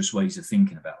dangerous ways of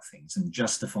thinking about things and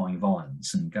justifying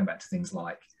violence, and going back to things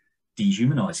like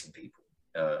dehumanizing people.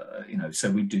 So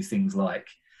we do things like,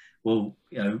 well,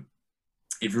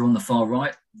 if you're on the far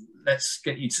right, let's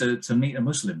get you to meet a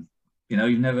Muslim.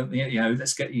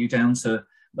 Let's get you down to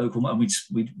local, and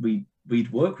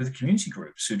we'd work with community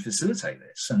groups who'd facilitate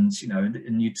this, and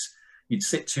you'd you'd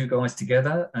sit two guys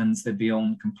together and they'd be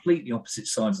on completely opposite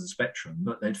sides of the spectrum,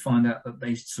 but they'd find out that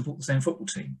they support the same football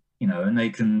team, and they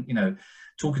can,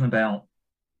 talking about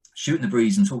shooting the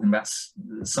breeze and talking about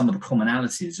some of the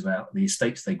commonalities about the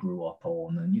estates they grew up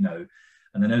on, and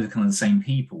and they know they're kind of the same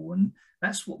people, and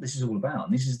that's what this is all about.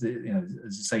 And this is the,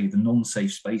 as I say, the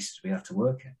non-safe spaces we have to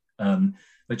work in.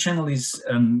 The channel is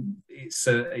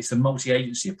it's a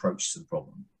multi-agency approach to the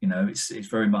problem. It's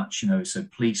very much so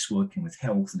police working with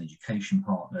health and education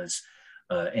partners,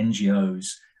 NGOs,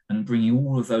 and bringing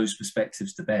all of those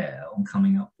perspectives to bear on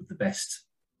coming up with the best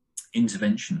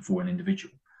intervention for an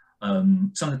individual.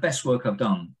 Some of the best work I've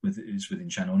done is within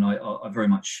Channel, and I very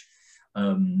much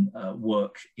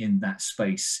work in that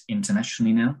space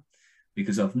internationally now,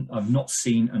 because I've not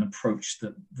seen an approach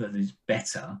that is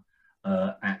better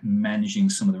at managing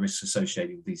some of the risks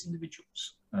associated with these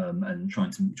individuals, and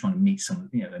trying to meet some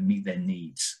and meet their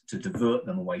needs, to divert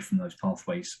them away from those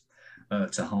pathways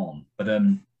to harm. But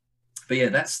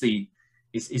yeah,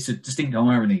 it's a distinct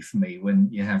irony for me when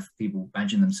you have people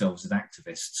badging themselves as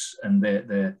activists, and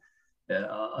they're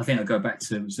I think I go back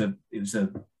to it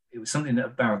was something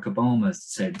that Barack Obama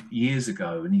said years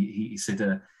ago, and he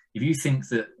said, if you think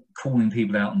that calling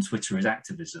people out on Twitter is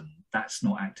activism, that's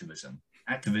not activism.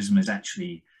 Activism is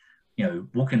actually,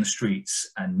 walking the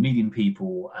streets and meeting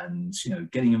people and,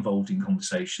 getting involved in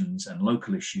conversations and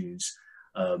local issues.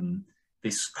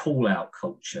 This call out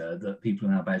culture that people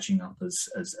are now badging up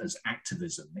as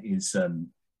activism is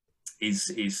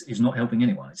not helping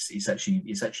anyone. It's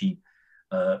actually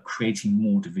creating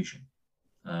more division.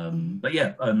 But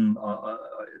yeah,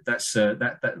 that's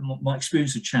my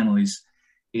experience of Channel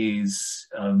is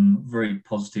very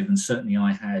positive, and certainly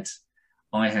I had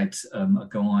a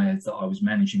guy that I was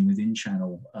managing within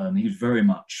Channel. He was very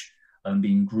much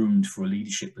being groomed for a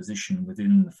leadership position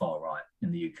within the far right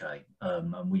in the UK,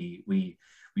 and we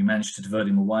managed to divert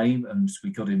him away, and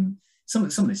we got him. Some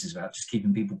of this is about just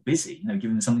keeping people busy,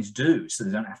 giving them something to do so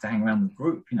they don't have to hang around with the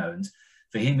group, and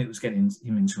for him it was getting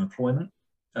him into employment.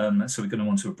 So we got him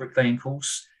onto a bricklaying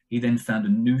course. He then found a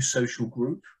new social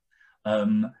group.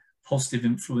 Positive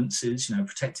influences,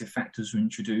 protective factors were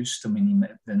introduced. I mean, he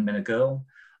then met a girl,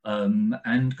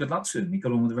 and good luck to him. He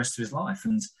got on with the rest of his life.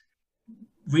 And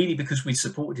really, because we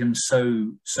supported him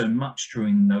so much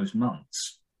during those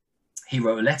months, he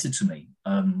wrote a letter to me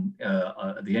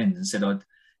at the end and said,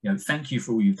 thank you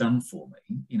for all you've done for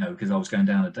me, because I was going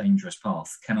down a dangerous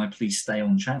path. Can I please stay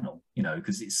on Channel?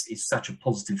 Because it's such a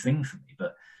positive thing for me.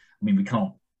 But I mean, we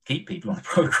can't keep people on the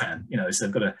program, so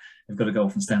they've got to go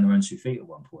off and stand on their own 2 feet at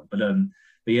one point. But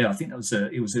yeah, I think that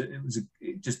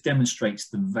it just demonstrates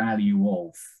the value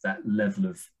of that level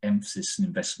of emphasis and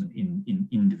investment in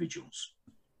individuals.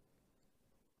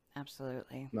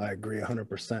 Absolutely. I agree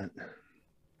 100%.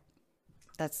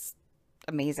 That's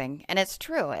amazing. And it's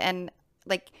true. And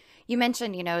like you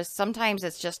mentioned, sometimes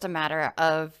it's just a matter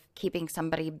of keeping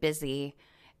somebody busy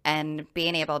and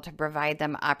being able to provide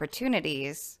them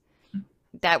opportunities.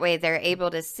 That way they're able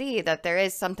to see that there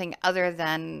is something other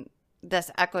than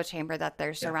this echo chamber that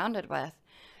they're surrounded with.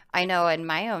 I know in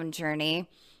my own journey,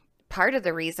 part of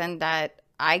the reason that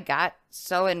I got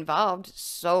so involved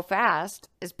so fast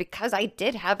is because I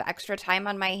did have extra time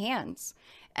on my hands.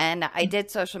 And I did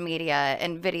social media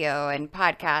and video and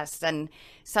podcasts, and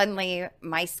suddenly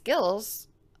my skills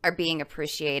are being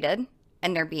appreciated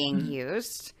and they're being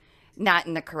used, not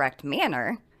in the correct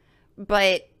manner,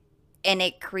 and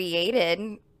it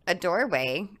created a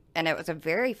doorway, and it was a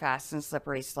very fast and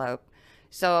slippery slope.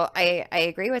 So I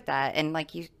agree with that. And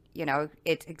like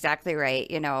it's exactly right.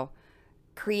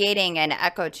 Creating an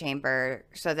echo chamber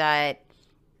so that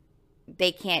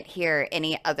they can't hear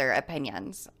any other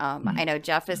opinions. I know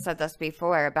Jeff has said this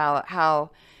before about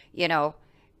how, you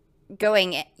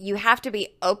have to be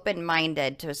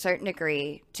open-minded to a certain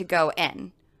degree to go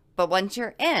in. But once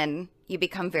you're in, you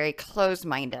become very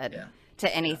closed-minded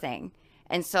to anything.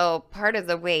 And so part of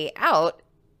the way out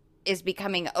is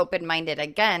becoming open-minded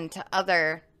again to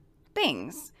other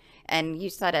things. And you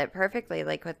said it perfectly,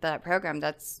 like with that program.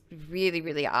 That's really,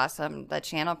 really awesome, the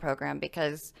Channel program,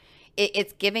 because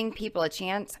it's giving people a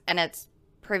chance, and it's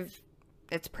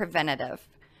preventative.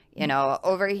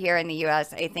 Over here in the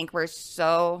US, I think we're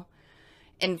so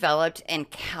enveloped in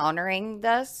countering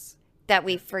this that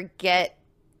we forget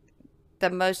the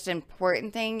most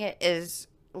important thing is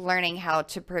learning how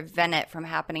to prevent it from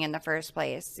happening in the first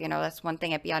place. That's one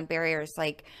thing at Beyond Barriers.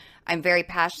 Like, I'm very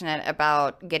passionate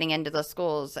about getting into the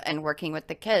schools and working with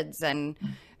the kids and,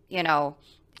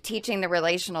 teaching the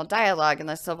relational dialogue and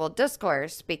the civil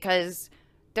discourse, because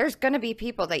there's going to be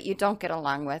people that you don't get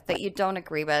along with, that you don't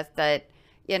agree with, that,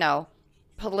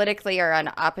 politically are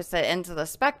on opposite ends of the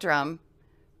spectrum,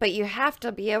 but you have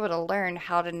to be able to learn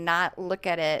how to not look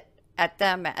at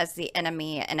them as the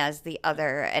enemy and as the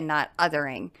other and not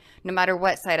othering, no matter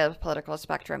what side of the political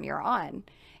spectrum you're on.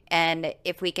 And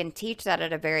if we can teach that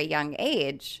at a very young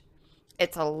age,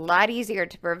 it's a lot easier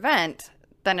to prevent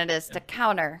than it is to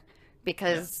counter,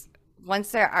 because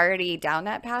once they're already down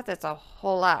that path, it's a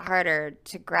whole lot harder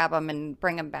to grab them and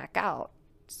bring them back out.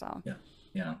 So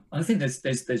yeah, I think there's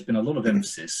been a lot of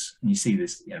emphasis, and you see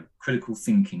this, critical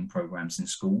thinking programs in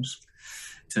schools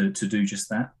to do just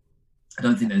that. I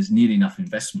don't think there's nearly enough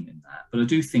investment in that, but I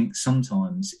do think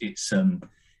sometimes it's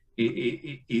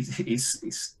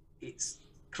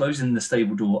closing the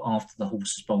stable door after the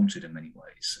horse has bolted in many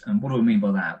ways. And what do I mean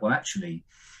by that? Well, actually,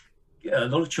 a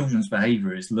lot of children's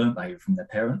behaviour is learned behaviour from their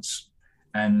parents,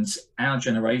 and our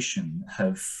generation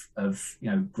have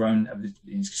grown,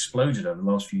 it's exploded over the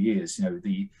last few years.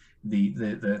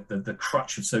 The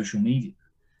crutch of social media.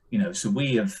 So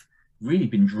we have really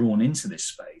been drawn into this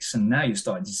space, and now you're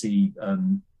starting to see.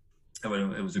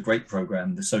 It was a great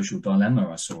program, The Social Dilemma,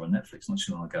 I saw on Netflix not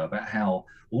too long ago, about how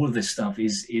all of this stuff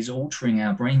is altering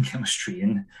our brain chemistry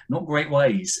in not great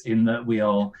ways, in that we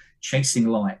are chasing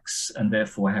likes and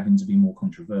therefore having to be more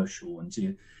controversial. And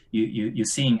you're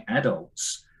seeing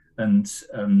adults, and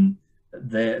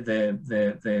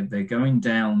they're going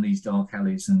down these dark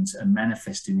alleys and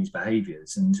manifesting these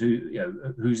behaviours. And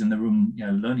who's in the room,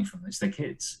 learning from this? Their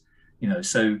kids.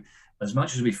 So as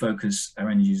much as we focus our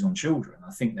energies on children,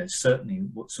 I think there's certainly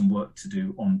some work to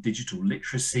do on digital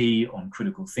literacy, on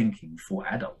critical thinking for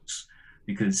adults,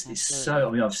 because it's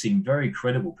so, I've seen very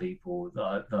credible people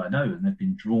that I know, and they've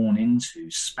been drawn into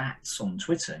spats on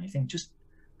Twitter, and you think, just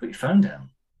put your phone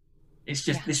down. It's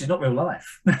just, this is not real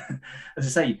life. As I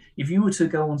say, if you were to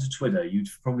go onto Twitter, you'd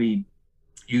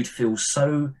feel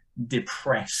so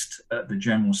depressed at the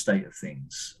general state of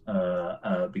things,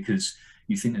 because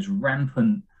you think there's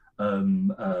rampant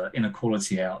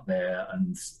inequality out there,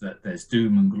 and that there's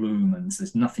doom and gloom, and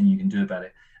there's nothing you can do about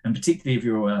it. And particularly if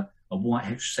you're a white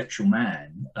heterosexual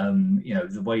man,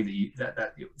 the way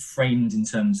that you're framed in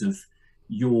terms of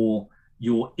your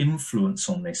influence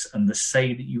on this and the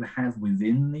say that you have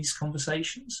within these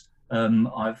conversations.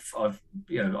 I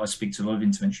speak to a lot of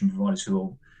intervention providers who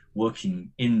are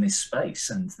working in this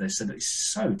space, and they said that it's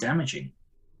so damaging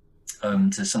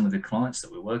to some of the clients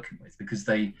that we're working with, because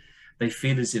they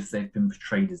feel as if they've been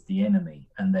portrayed as the enemy,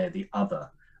 and they're the other,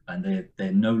 and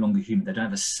they're no longer human. They don't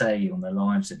have a say on their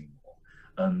lives anymore,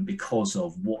 because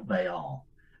of what they are,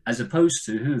 as opposed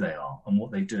to who they are and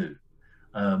what they do.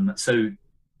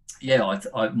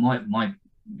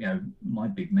 My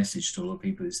big message to a lot of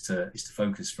people is to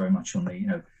focus very much on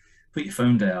put your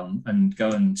phone down and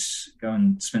go and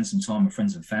spend some time with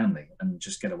friends and family, and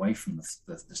just get away from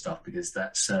the stuff, because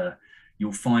that's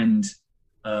you'll find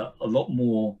a lot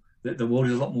more. The world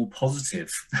is a lot more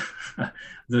positive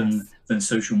than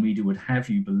social media would have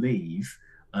you believe,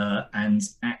 and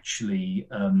actually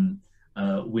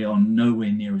we are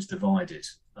nowhere near as divided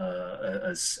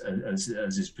as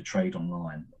is portrayed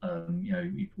online.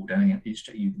 You walk down,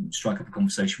 you strike up a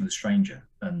conversation with a stranger,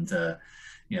 and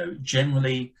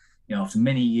generally, after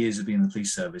many years of being in the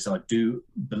police service, I do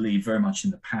believe very much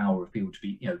in the power of people to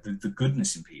be, the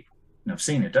goodness in people. And I've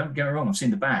seen it. Don't get me wrong. I've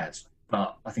seen the bad.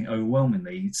 But I think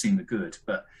overwhelmingly it's seen the good.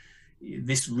 But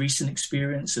this recent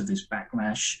experience of this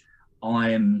backlash,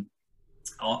 I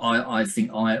think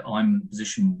I'm in a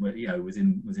position where,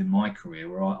 within my career,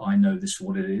 where I know this for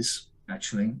what it is,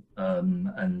 actually,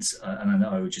 and I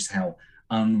know just how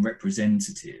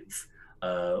unrepresentative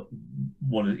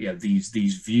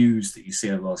these views that you see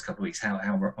over the last couple of weeks, how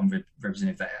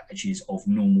unrepresentative that actually is of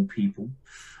normal people,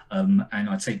 and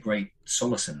I take great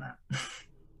solace in that.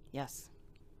 Yes.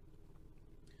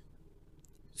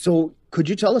 So could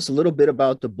you tell us a little bit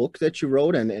about the book that you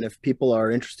wrote, and if people are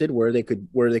interested, where they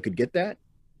could get that?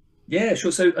 Yeah,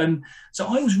 sure. So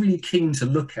I was really keen to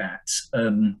look at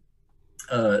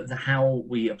how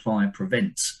we apply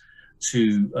prevent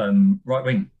to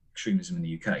right-wing extremism in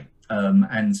the UK,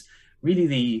 and really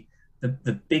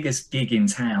the biggest gig in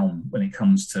town when it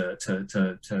comes to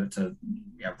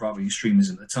right-wing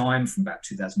extremism at the time, from about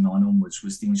 2009 onwards,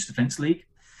 was the English Defence League.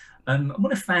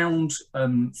 What I found I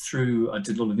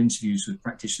did a lot of interviews with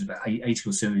practitioners, about 80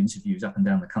 or so interviews up and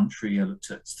down the country. I looked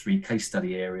at 3 case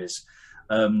study areas,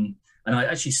 and I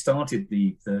actually started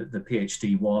the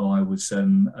PhD while I was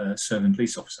serving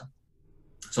police officer.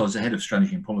 So I was the head of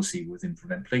strategy and policy within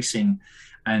Prevent Policing,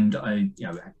 and I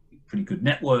had pretty good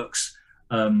networks,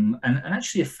 and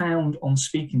actually I found, on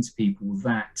speaking to people,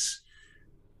 that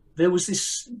there was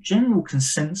this general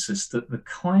consensus that the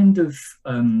kind of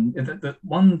that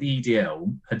one, the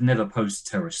EDL had never posed a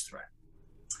terrorist threat.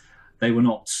 They were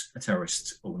not a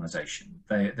terrorist organization.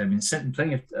 They've been sent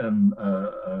plenty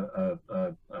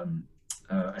of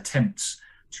attempts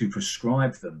to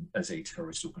prescribe them as a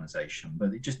terrorist organization,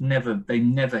 but they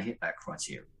never hit that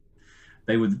criteria.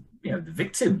 They were, the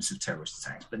victims of terrorist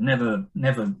attacks, but never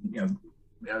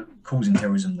causing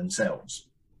terrorism themselves.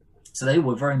 So they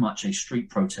were very much a street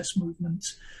protest movement.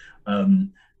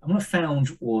 And what I found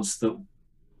was that,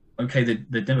 okay,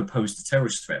 they'd never posed a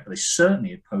terrorist threat, but they certainly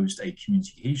had posed a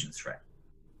community cohesion threat.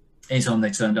 Anytime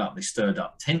they turned up, they stirred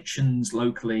up tensions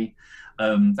locally.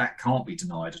 That can't be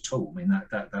denied at all. I mean,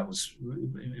 that was,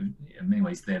 in many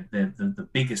ways, the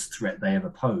biggest threat they ever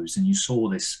posed. And you saw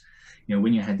this,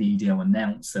 when you had the EDL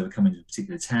announce they were coming to a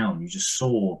particular town, you just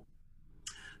saw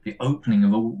the opening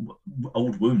of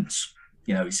old wounds.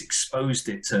 It's exposed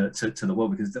it to the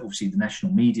world, because obviously the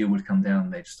national media would come down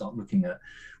and they'd start looking at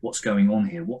what's going on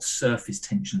here, what surface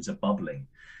tensions are bubbling.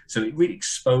 So it really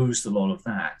exposed a lot of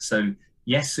that. So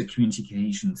yes, a community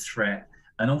cohesion threat,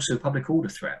 and also a public order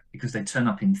threat, because they turn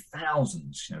up in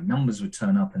thousands. Numbers would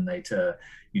turn up, and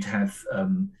you'd have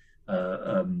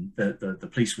the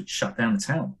police would shut down the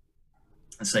town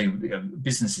and say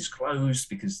businesses closed,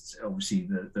 because obviously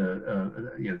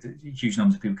the huge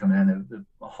numbers of people coming down, the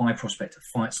high prospect of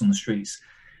fights on the streets.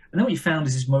 And then what you found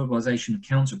is this mobilization of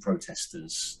counter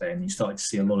protesters. Then you started to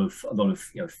see a lot of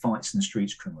fights in the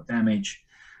streets, criminal damage.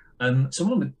 So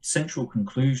one of the central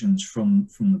conclusions from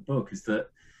the book is that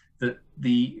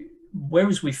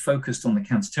whereas we focused on the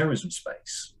counterterrorism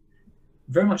space,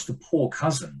 very much the poor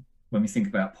cousin, when we think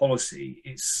about policy,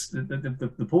 it's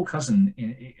the poor cousin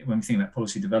when we think about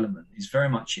policy development is very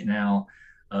much in our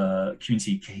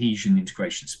community cohesion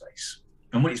integration space.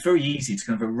 And when it's very easy to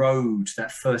kind of erode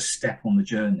that first step on the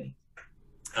journey.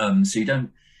 So you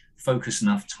don't focus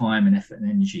enough time and effort and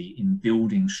energy in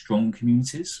building strong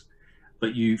communities,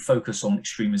 but you focus on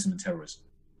extremism and terrorism.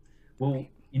 Well,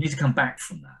 you need to come back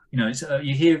from that.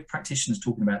 You hear practitioners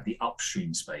talking about the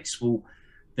upstream space. Well,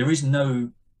 there is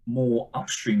no more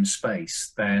upstream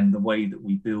space than the way that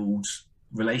we build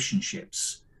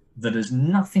relationships that has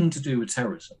nothing to do with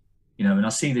terrorism. And I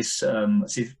see this,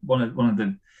 one of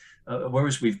the,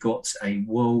 whereas we've got a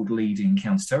world-leading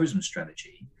counterterrorism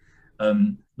strategy,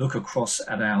 look across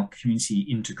at our community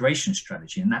integration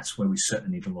strategy, and that's where we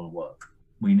certainly need a lot of work.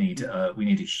 We need a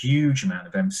huge amount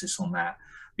of emphasis on that,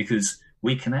 because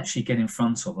we can actually get in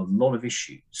front of a lot of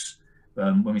issues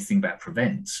when we think about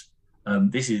prevent.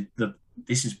 This is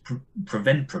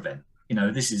prevent.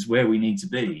 This is where we need to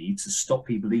be to stop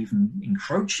people even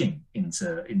encroaching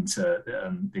into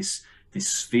this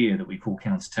sphere that we call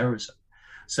counterterrorism.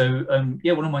 So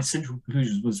one of my central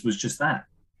conclusions was just that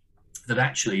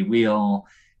actually we are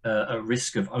at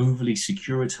risk of overly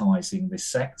securitizing this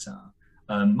sector,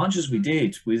 much as we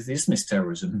did with Islamist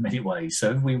terrorism in many ways.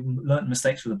 So we learned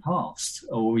mistakes of the past,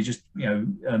 or we just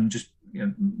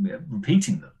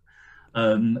repeating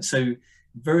them. So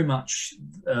very much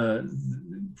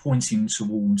pointing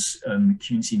towards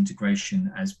community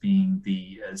integration as being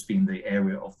the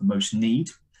area of the most need.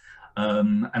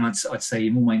 And I'd say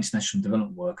in all my international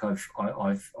development work,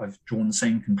 I've drawn the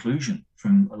same conclusion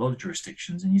from a lot of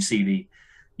jurisdictions, and you see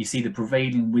the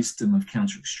prevailing wisdom of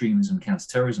counter-extremism,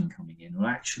 counter-terrorism coming in. Well,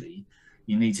 actually,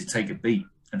 you need to take a beat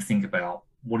and think about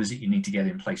what is it you need to get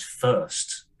in place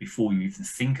first before you even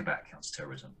think about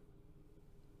counter-terrorism.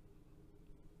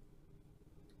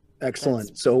 Excellent.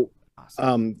 That's so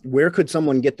awesome. Where could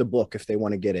someone get the book if they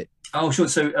want to get it? Oh, sure.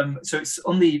 So it's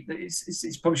on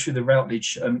it's published through the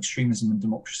Routledge Extremism and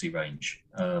Democracy range.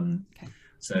 Okay.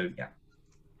 So yeah.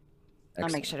 Excellent. I'll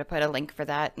make sure to put a link for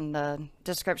that in the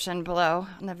description below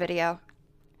in the video.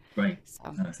 Great.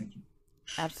 So, thank you.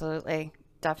 Absolutely.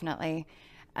 Definitely.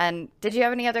 And did you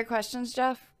have any other questions,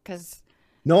 Jeff?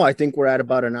 No, I think we're at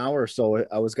about an hour, so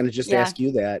I was going to just ask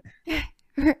you that.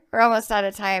 We're almost out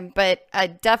of time, but I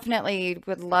definitely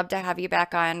would love to have you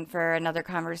back on for another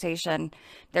conversation.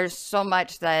 There's so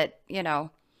much that,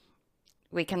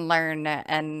 we can learn,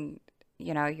 and,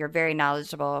 you're very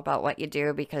knowledgeable about what you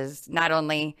do, because not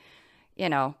only,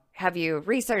 have you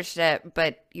researched it,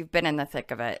 but you've been in the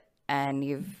thick of it, and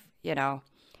you've,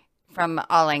 from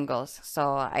all angles.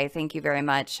 So I thank you very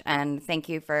much. And thank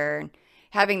you for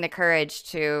having the courage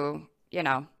to,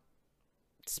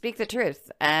 speak the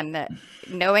truth, and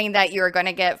knowing that you're going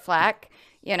to get flack,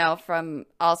 from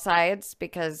all sides,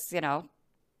 because,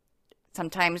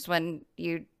 sometimes when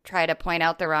you try to point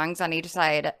out the wrongs on each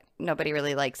side, nobody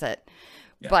really likes it.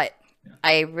 Yeah. But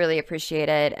I really appreciate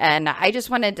it. And I just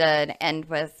wanted to end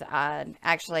with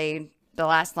actually the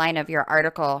last line of your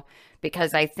article,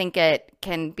 because I think it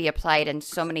can be applied in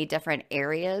so many different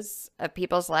areas of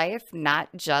people's life, not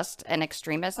just in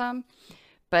extremism.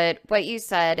 But what you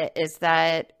said is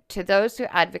that to those who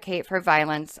advocate for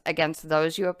violence against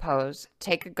those you oppose,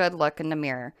 take a good look in the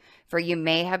mirror, for you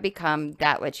may have become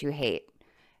that which you hate.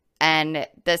 And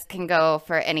this can go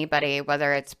for anybody,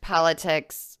 whether it's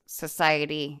politics,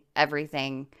 society,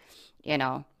 everything. You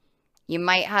know, you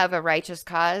might have a righteous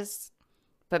cause,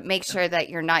 but make sure that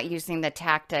you're not using the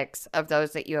tactics of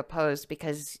those that you oppose,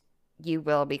 because you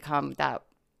will become that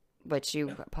which you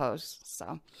oppose.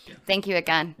 So thank you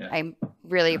again. I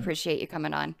really appreciate you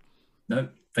coming on. No,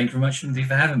 thank you very much indeed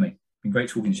for having me. It's been great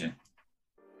talking to you.